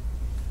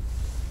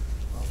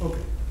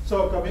 Okay.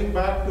 So coming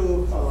back to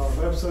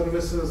web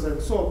services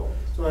and so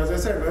as I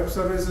said, web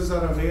services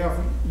are a way of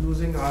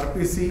using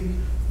RPC,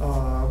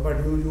 but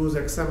you use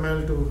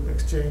XML to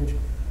exchange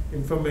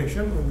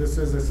information, and this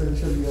is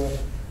essentially a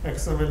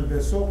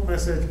XML-based SOAP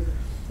message.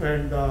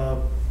 And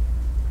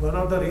one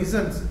of the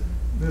reasons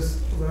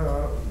this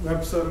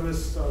web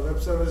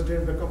service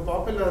didn't become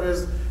popular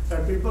is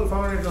that people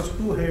found it was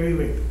too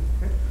heavyweight.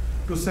 Okay?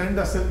 To send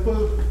a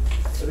simple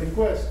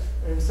request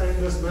and send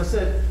this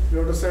message, you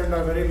have to send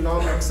a very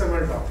long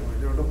XML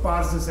document. You have to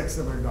parse this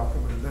XML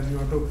document, then you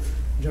have to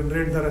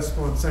generate the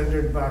response, send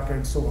it back,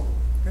 and so on.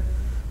 Okay?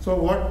 So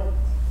what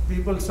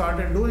people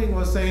started doing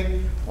was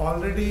saying,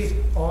 already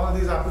all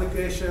these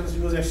applications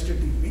use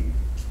HTTP.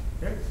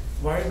 Okay?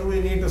 Why do we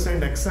need to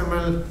send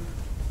XML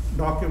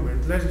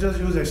document? Let's just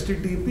use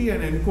HTTP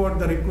and encode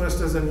the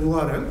request as an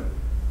URL.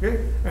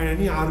 Okay? And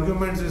any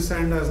arguments you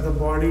send as the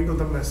body to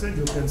the message,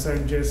 you can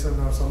send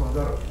JSON or some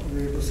other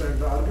way to send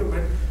the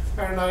argument.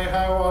 And I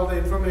have all the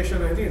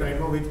information I need. I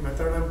know which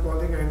method I'm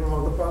calling, I know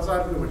how to pass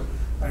argument.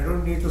 I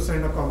don't need to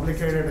send a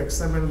complicated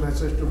XML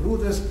message to do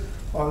this.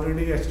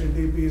 Already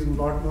HTTP is a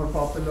lot more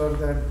popular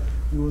than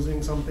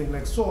using something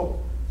like SOAP.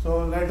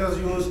 So let us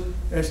use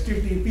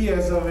HTTP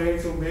as a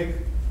way to make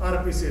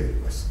RPC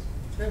requests.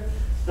 Okay?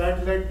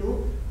 That led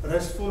to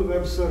RESTful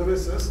web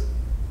services.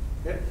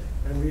 Okay?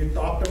 And we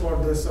talked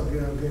about this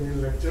again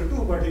in lecture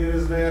 2, but here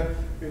is where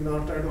we now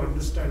try to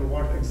understand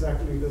what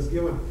exactly it is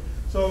given.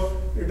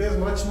 So it is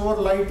much more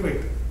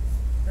lightweight.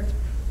 Okay?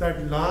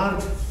 That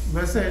large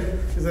message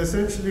is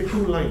essentially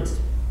 2 lines.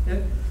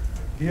 Okay?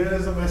 Here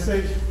is a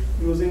message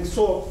using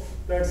SOAP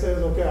that says,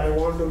 okay, I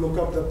want to look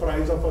up the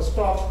price of a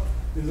stock.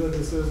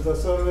 This is the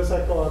service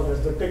I call,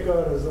 there's the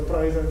ticker, there's the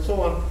price, and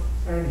so on.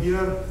 And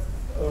here,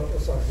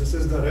 this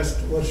is the REST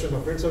version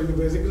of it. So you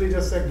basically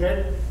just say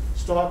get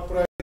stock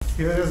price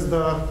Here is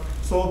the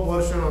SOAP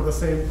version of the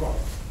same call.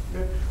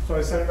 Okay? So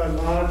I send a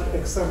large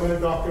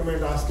XML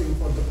document asking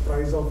for the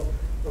price of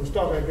some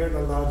stock, I get a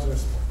large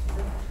response.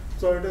 Okay?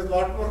 So it is a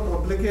lot more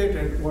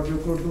complicated what you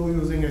could do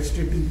using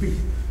HTTP.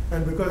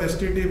 And because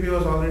HTTP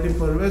was already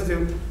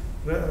pervasive,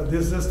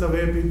 this is the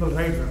way people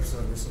write web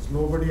services.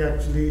 Nobody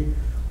actually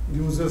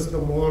uses the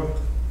more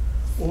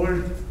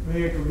old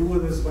way to do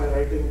this by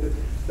writing the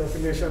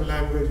definition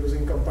language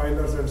using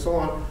compilers and so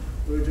on.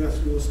 We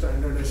just use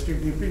standard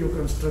HTTP. You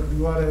construct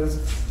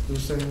URLs, you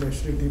send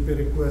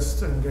HTTP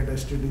requests and get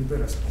HTTP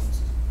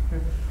responses.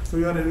 Okay? So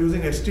you are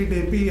using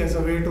HTTP as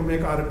a way to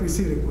make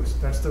RPC requests.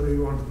 That's the way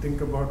you want to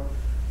think about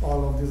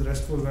all of these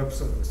RESTful web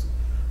services.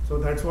 So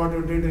that's what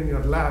you did in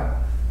your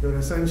lab. You're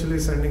essentially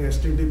sending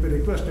HTTP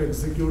request to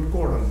execute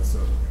code on the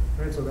server.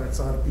 Right? So that's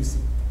RPC.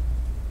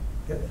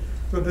 Okay?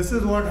 So this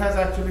is what has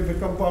actually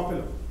become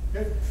popular.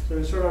 Okay? So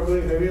instead of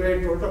doing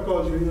heavyweight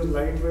protocols, you use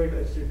lightweight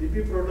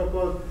HTTP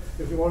protocols.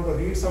 If you want to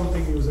read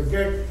something, use a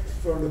GET.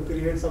 If you want to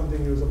create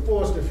something, use a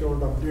POST. If you want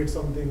to update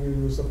something, you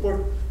use a PUT.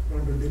 If you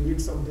want to delete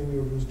something,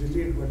 you use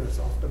delete, but it's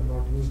often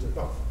not used at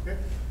all. Okay?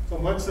 So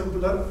much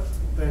simpler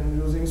than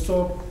using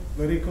SOAP,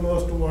 very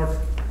close to what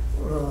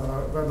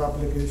web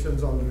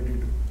applications already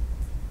do.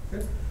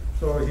 Okay?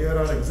 So here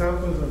are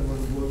examples. I'm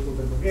going to go through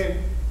them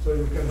again. So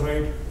you can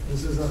write,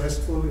 this is a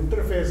RESTful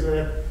interface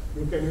where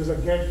you can use a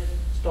GET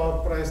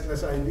stock price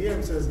less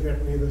IBM, says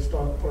get me the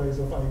stock price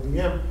of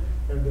IBM,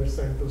 and they're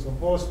sent to some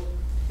host.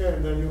 Okay,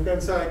 and then you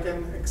can say I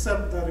can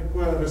accept the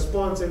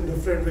response in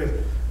different ways.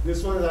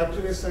 This one is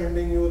actually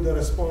sending you the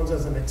response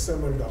as an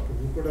XML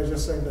document. You could have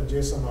just sent a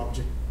JSON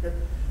object. Okay?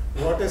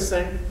 What is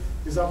sent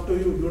is up to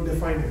you. You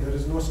define it. There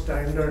is no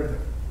standard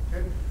there.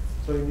 Okay?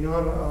 So in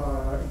your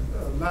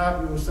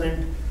lab, you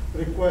send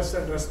requests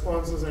and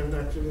responses and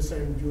actually use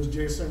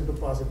JSON to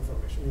pass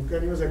information. You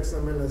can use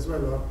XML as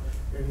well or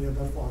any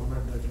other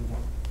format that you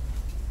want.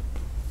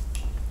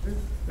 Okay?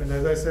 And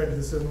as I said,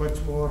 this is much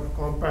more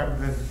compact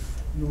than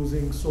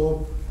using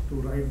SOAP to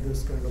write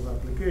this kind of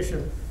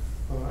application,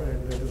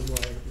 and that is why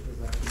it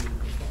is actually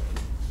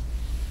compatible.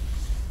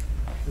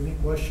 Any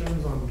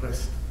questions on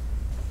REST?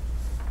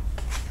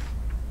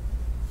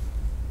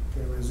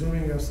 Okay, I'm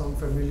assuming you have some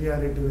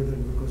familiarity with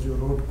it because you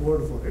wrote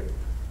code for it.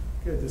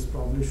 Okay, this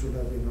probably should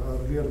have been an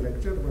earlier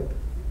lecture, but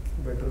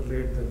better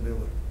late than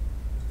never.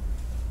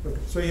 Okay,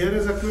 so here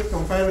is a quick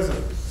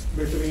comparison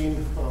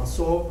between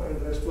SOAP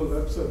and RESTful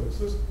web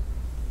services.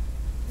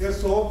 Here,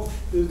 SOAP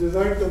is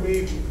designed to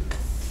be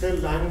a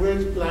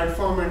language,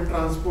 platform, and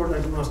transport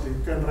agnostic.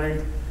 You can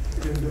write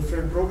it in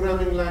different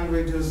programming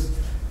languages.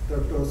 The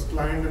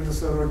client and the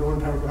server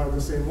don't have to have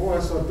the same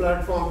OS or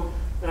platform.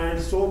 And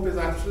SOAP is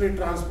actually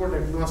transport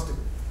agnostic.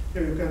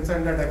 Okay, you can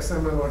send that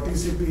XML or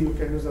TCP. You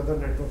can use other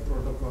network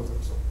protocols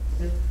and so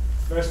on.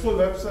 Okay. RESTful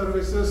web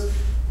services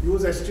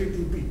use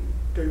HTTP.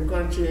 Okay, you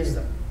can't change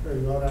that. Okay,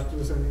 you are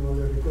actually sending all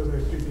your requests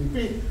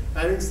HTTP.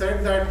 Having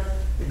said that,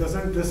 it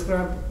doesn't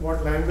describe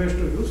what language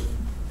to use.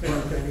 Okay,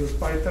 you can use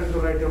Python to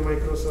write your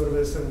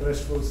microservice and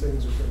RESTful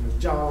things. You can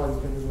use Java. You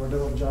can use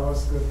whatever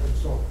JavaScript and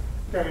so on.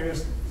 Okay, and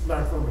it's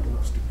platform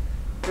agnostic.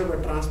 Okay,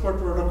 but transport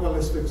protocol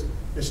is fixed,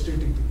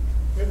 HTTP.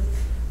 Okay.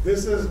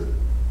 This is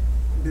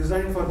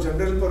designed for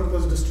general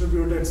purpose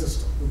distributed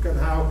system. You can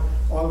have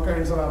all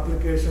kinds of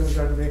applications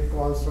that make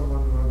calls from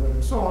one another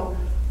and so on.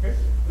 Okay.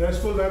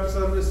 RESTful web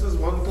services,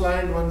 one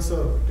client, one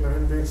server.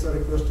 Client makes a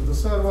request to the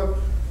server,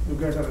 you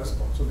get a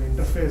response. So the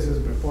interface is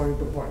point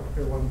to point.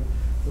 Okay.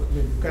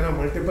 You can have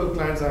multiple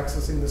clients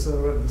accessing the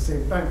server at the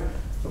same time.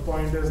 The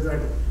point is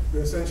that you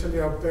essentially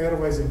have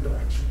pairwise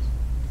interactions.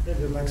 Okay.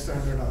 They're like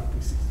standard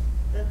RPCs.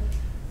 Okay.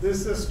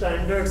 This is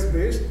standards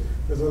based.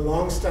 There's a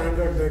long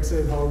standard that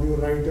says how do you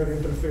write your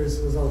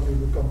interfaces, how do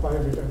you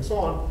compile it, and so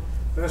on.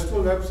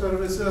 RESTful web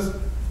services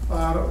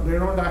they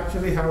don't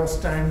actually have a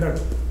standard.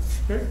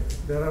 Okay?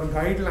 There are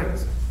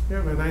guidelines.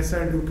 Okay? When I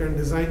said you can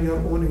design your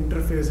own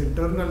interface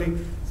internally,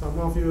 some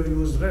of you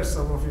use REST,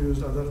 some of you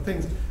use other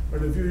things.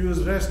 But if you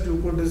use REST,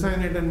 you could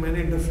design it in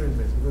many different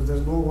ways because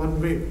there's no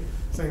one way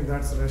saying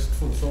that's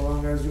RESTful. So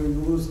long as you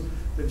use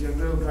the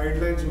general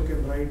guidelines, you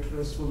can write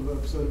RESTful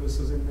web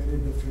services in many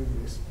different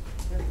ways.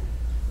 Okay?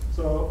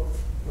 So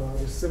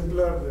it's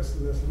simpler,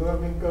 there's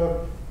learning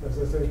curve, as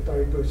I said,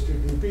 tied to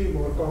HTTP,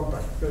 more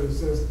compact.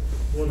 This is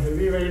more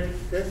heavyweight,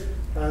 okay?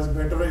 Has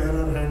better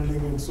error handling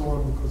and so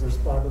on because it's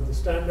part of the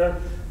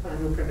standard,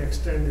 and you can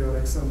extend your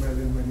XML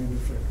in many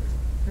different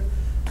ways. Okay?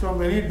 So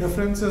many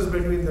differences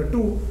between the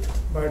two,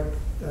 but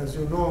as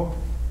you know,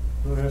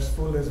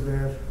 RESTful is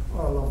where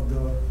all of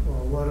the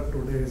work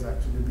today is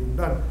actually being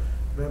done.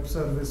 Web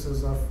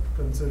services are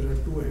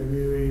considered too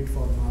heavyweight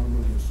for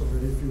normal use, so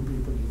very few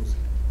people use it.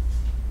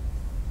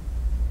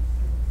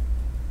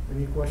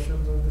 Any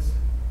questions on this?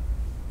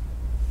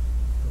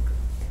 Okay.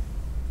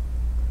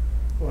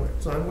 All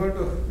right, so I'm going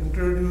to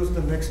introduce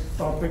the next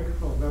topic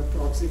of web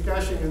proxy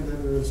caching, and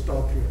then we will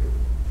stop here.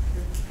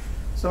 Okay.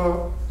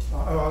 So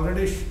I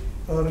already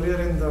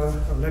earlier in the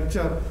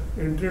lecture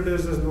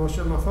introduced this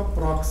notion of a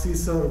proxy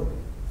server.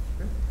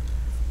 Okay.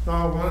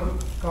 Now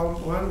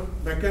one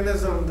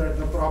mechanism that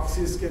the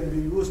proxies can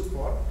be used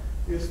for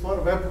is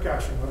for web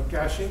caching or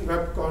caching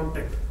web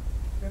content.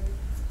 Okay?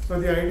 So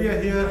the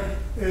idea here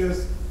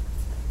is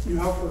you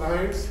have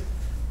clients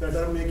that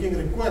are making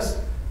requests.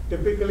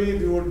 Typically,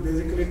 you would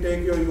basically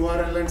take your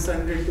URL and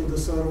send it to the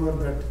server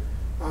that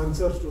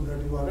answers to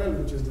that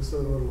URL, which is the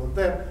server over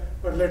there.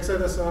 But let's say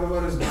the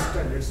server is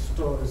distant,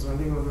 it's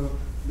running on a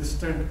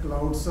distant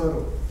cloud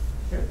server.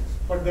 Okay?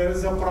 But there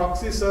is a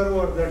proxy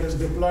server that is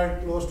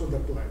deployed close to the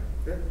client.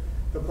 Okay?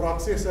 The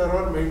proxy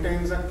server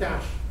maintains a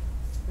cache.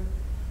 Okay?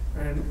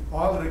 And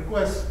all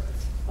requests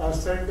are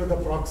sent to the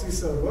proxy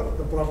server.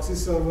 The proxy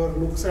server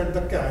looks at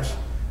the cache.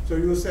 So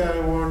you say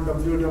I want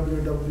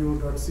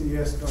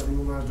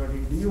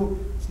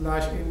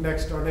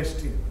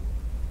www.cs.umass.edu/index.html.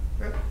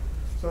 Okay?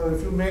 So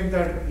if you make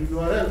that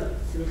URL,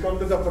 you'll come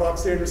to the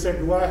proxy and you say,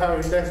 do I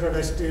have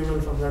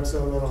index.html from that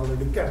server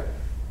already cached?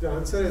 The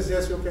answer is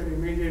yes, you can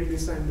immediately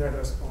send that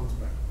response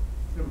back.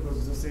 Okay? Because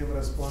it's the same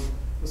response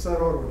the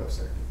server would have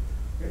sent.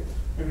 Okay?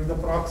 And if the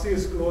proxy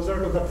is closer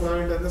to the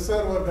client and the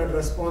server, that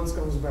response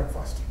comes back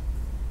faster.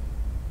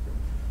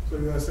 So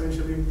you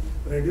essentially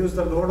reduce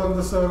the load on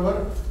the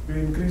server, you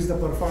increase the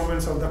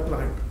performance of the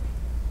client.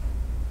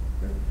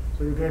 Okay?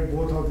 So you get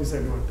both of these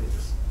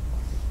advantages.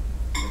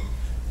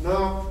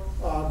 Now,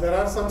 there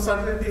are some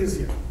subtleties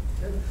here.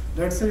 Okay?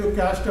 Let's say you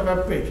cached a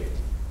web page,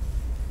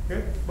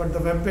 okay? But the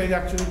web page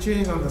actually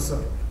changed on the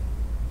server.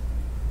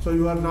 So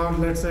you are now,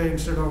 let's say,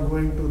 instead of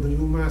going to the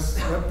UMass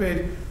web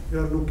page, you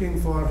are looking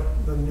for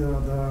the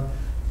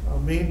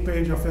main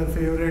page of your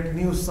favorite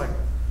news site.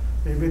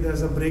 Maybe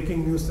there's a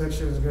breaking news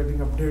section is getting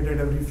updated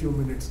every few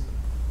minutes.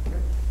 Okay?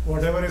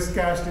 Whatever is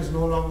cached is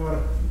no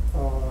longer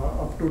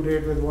up to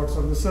date with what's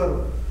on the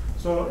server.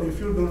 So if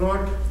you do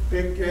not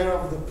take care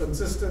of the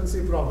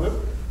consistency problem,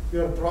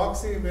 your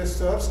proxy may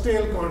serve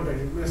stale content.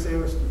 It may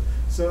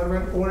serve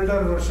an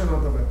older version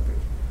of the web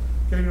page.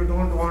 Okay, you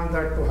don't want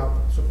that to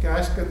happen. So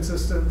cache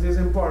consistency is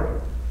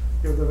important.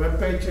 If the web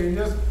page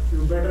changes,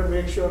 you better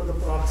make sure the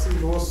proxy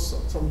knows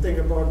something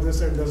about this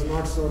and does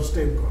not serve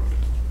stale content.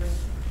 Okay?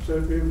 So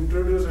if you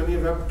introduce any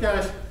web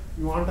cache,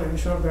 you want to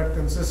ensure that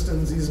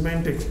consistency is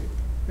maintained.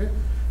 Okay?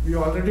 We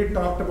already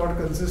talked about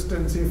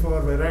consistency for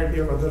a variety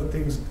of other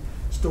things,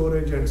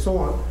 storage and so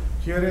on.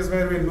 Here is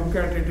where we look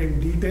at it in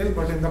detail,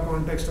 but in the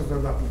context of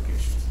web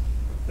applications.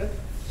 Okay?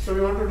 So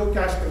we want to do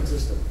cache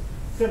consistency.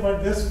 Okay,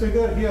 but this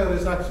figure here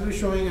is actually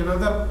showing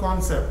another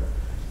concept,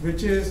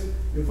 which is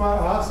if I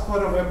ask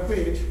for a web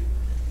page,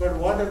 but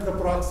what if the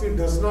proxy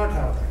does not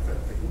have that web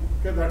page?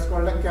 Okay, that's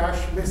called a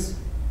cache miss.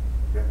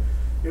 Okay?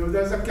 If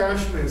there's a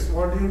cache miss,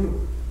 what do you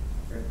do?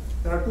 Okay?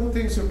 There are two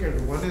things you can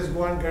do. One is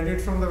go and get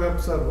it from the web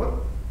server,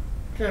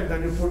 okay, and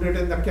then you put it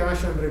in the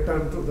cache and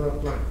return to the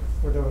client,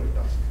 whatever it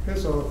does. Okay,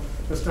 so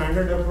the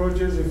standard approach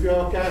is if you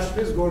have a cache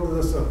miss, go to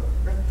the server.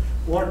 Okay?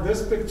 What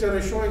this picture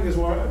is showing is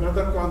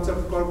another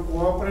concept called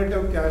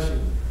cooperative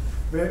caching,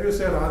 where you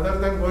say rather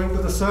than going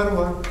to the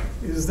server,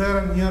 is there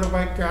a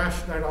nearby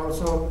cache that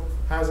also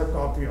has a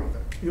copy of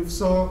that? If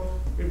so,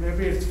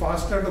 maybe it's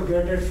faster to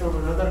get it from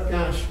another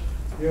cache.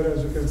 Here,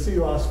 as you can see,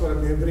 you ask for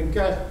a neighboring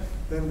cache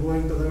than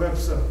going to the web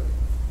server.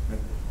 Okay?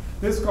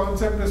 This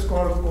concept is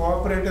called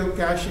cooperative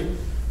caching,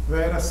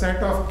 where a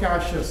set of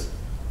caches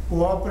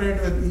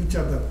cooperate with each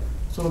other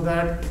so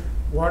that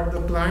what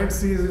the client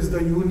sees is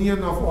the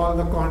union of all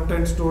the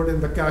content stored in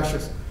the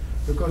caches.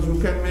 Because you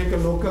can make a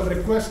local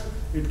request,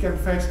 it can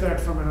fetch that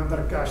from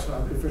another cache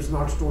if it's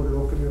not stored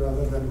locally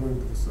rather than going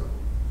to the server.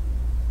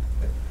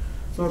 Okay.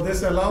 So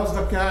this allows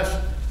the cache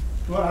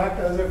to act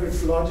as if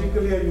it's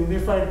logically a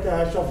unified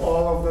cache of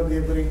all of the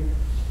neighboring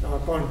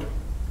content.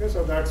 Okay,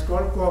 so that's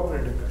called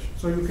cooperative cache.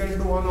 So you can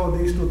do one of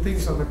these two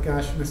things on the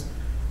cache miss.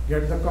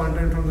 Get the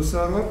content from the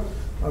server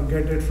or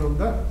get it from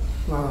the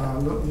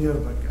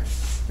nearby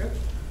cache. Okay?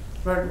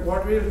 But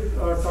what we'll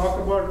talk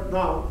about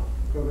now,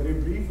 very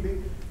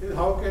briefly, is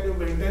how can you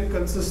maintain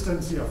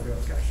consistency of your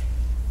cache.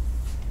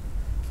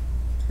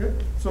 Okay?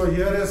 So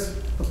here is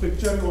a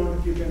picture you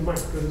want to keep in mind,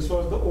 because this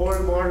was the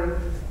old model,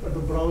 but the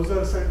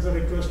browser sends a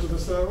request to the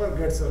server,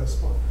 gets a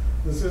response.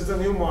 This is the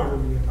new model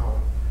we are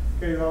now.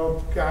 Okay, you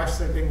have cache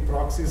setting,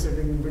 proxy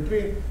setting in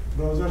between.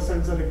 Browser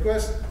sends a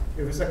request.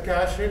 If it's a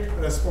cache hit,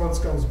 response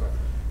comes back.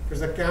 If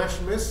it's a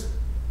cache miss,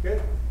 okay,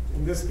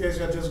 in this case,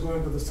 you're just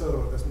going to the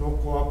server. There's no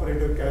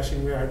cooperative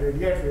caching we added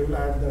yet. We will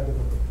add that in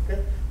a bit.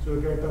 Okay? So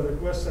you get a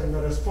request, send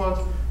a response,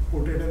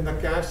 put it in the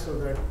cache so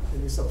that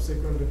any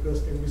subsequent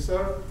request can be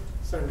served,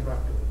 send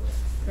back to the web.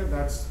 Okay?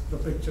 That's the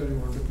picture you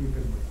want to keep in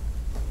mind.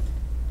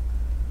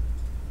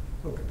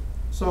 Okay.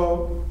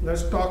 So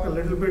let's talk a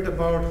little bit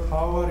about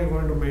how are you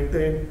going to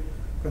maintain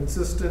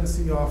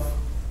consistency of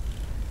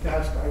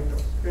cached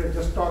items. Okay?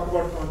 Just talk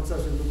about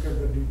concepts and look at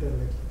the detail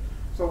later.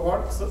 So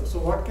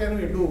what can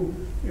we do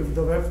if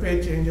the web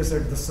page changes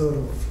at the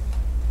server?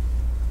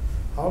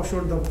 How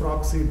should the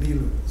proxy deal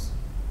with this?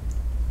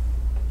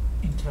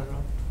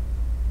 Interrupt.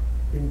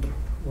 Interrupt.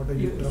 What are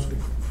you interrupting?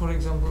 For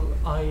example,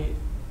 I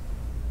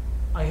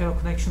have a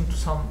connection to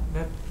some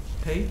web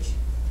page.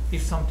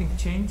 If something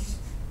changes,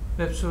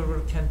 web server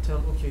can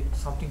tell, okay,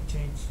 something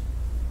changed,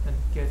 and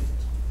get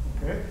it.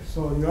 Okay,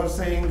 so you are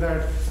saying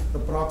that the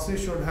proxy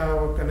should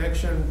have a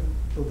connection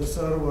to the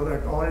server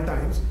at all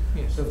times.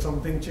 Yes. So if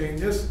something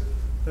changes,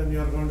 then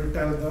you are going to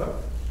tell the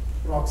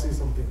proxy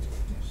something changed.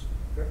 Yes.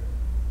 Okay?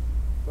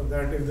 So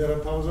that if there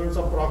are thousands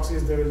of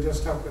proxies, they will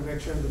just have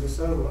connection to the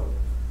server.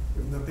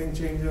 If nothing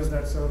changes,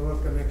 that server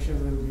connection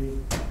will be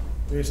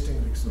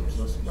wasting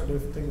resources. But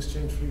if things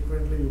change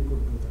frequently, you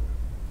could do that.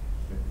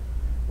 Okay?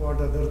 What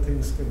other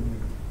things can you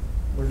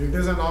do? But it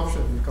is an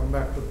option. We'll come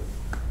back to it.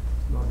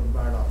 It's not a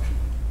bad option.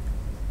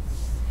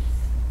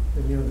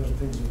 Any other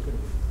things you can do?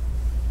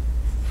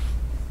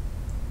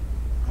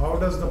 How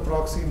does the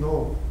proxy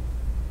know?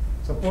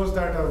 Suppose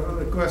that a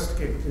request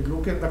came. You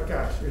look in the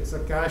cache. It's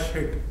a cache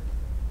hit.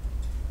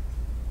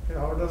 Okay,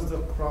 how does the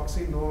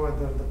proxy know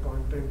whether the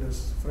content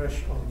is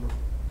fresh or not?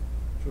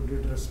 Should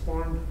it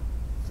respond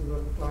to the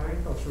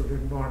client or should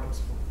it not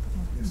respond?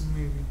 Yes.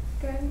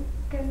 Maybe.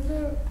 Can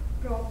the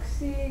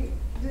proxy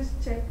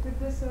just check with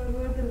the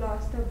server the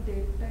last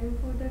update time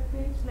for that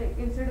page? Like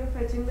instead of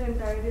fetching the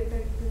entire data,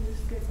 it can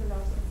just get the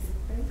last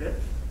update time. Okay.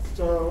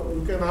 So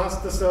you can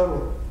ask the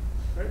server,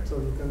 right? So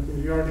you can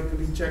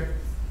periodically check.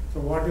 So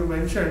what you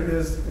mentioned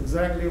is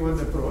exactly one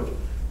approach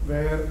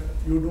where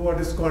you do what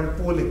is called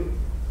polling.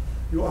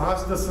 You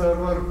ask the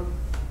server,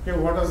 okay,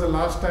 what was the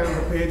last time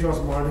the page was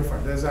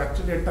modified? There's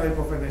actually a type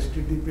of an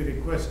HTTP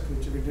request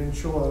which we didn't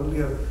show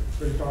earlier.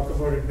 We'll talk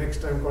about it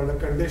next time, called a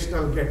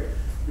conditional get.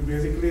 You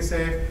basically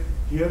say,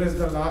 here is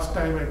the last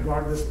time I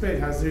got this page,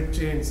 has it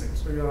changed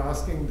since? So you're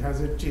asking,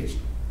 has it changed?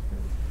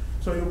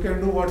 So you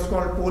can do what's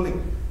called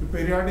polling. You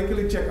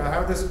periodically check, I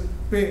have this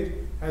page,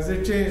 has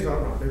it changed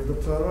or not? If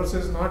the server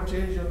says not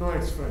changed, you know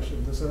it's fresh.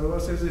 If the server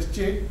says it's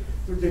changed,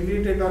 you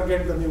delete it or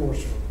get the new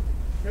version.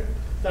 Okay?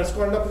 That's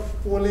called a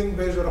polling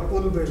based or a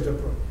pull based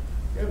approach.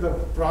 Okay? The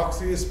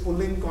proxy is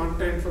pulling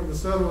content from the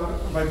server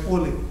by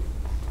polling.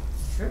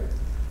 Okay?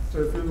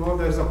 So if you know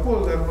there's a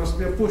pull, there must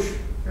be a push.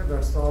 Okay?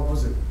 That's the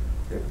opposite.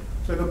 Okay?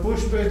 So in the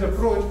push based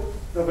approach,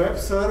 the web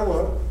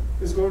server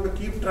is going to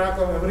keep track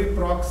of every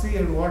proxy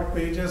and what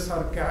pages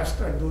are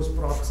cached at those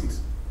proxies.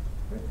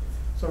 Okay?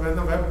 So when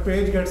the web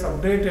page gets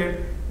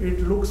updated, it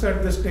looks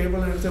at this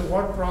table and says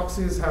what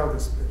proxies have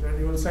this page, and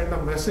you will send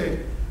a message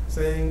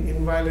saying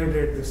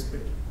invalidate this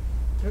page.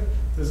 Okay?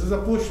 This is a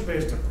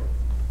push-based approach.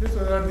 Okay?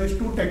 So there are these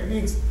two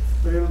techniques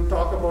we will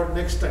talk about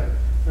next time.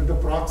 And the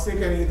proxy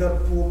can either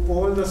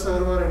poll the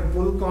server and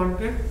pull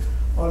content,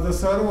 or the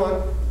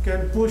server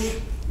can push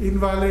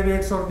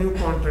invalidates or new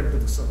content to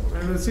the server.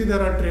 And we'll see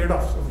there are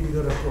trade-offs of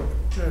either approach.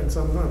 And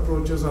some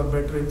approaches are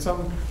better in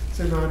some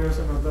scenarios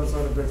and others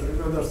are better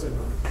in other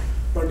scenarios.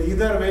 But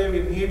either way,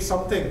 we need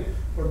something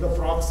for the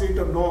proxy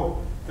to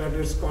know that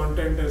its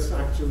content is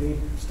actually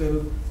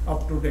still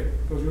up to date.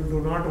 Because you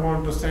do not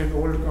want to send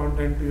old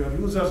content to your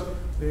users.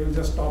 They will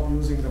just stop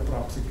using the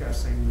proxy cache,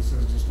 saying this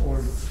is just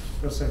old.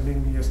 You're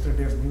sending me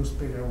yesterday's news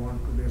page, I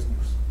want today's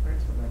news. Right?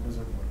 So that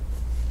doesn't work.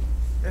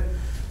 Okay?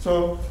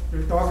 So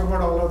we'll talk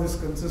about all of these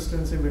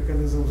consistency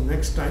mechanisms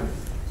next time.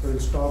 So we'll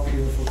stop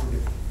here for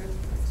today.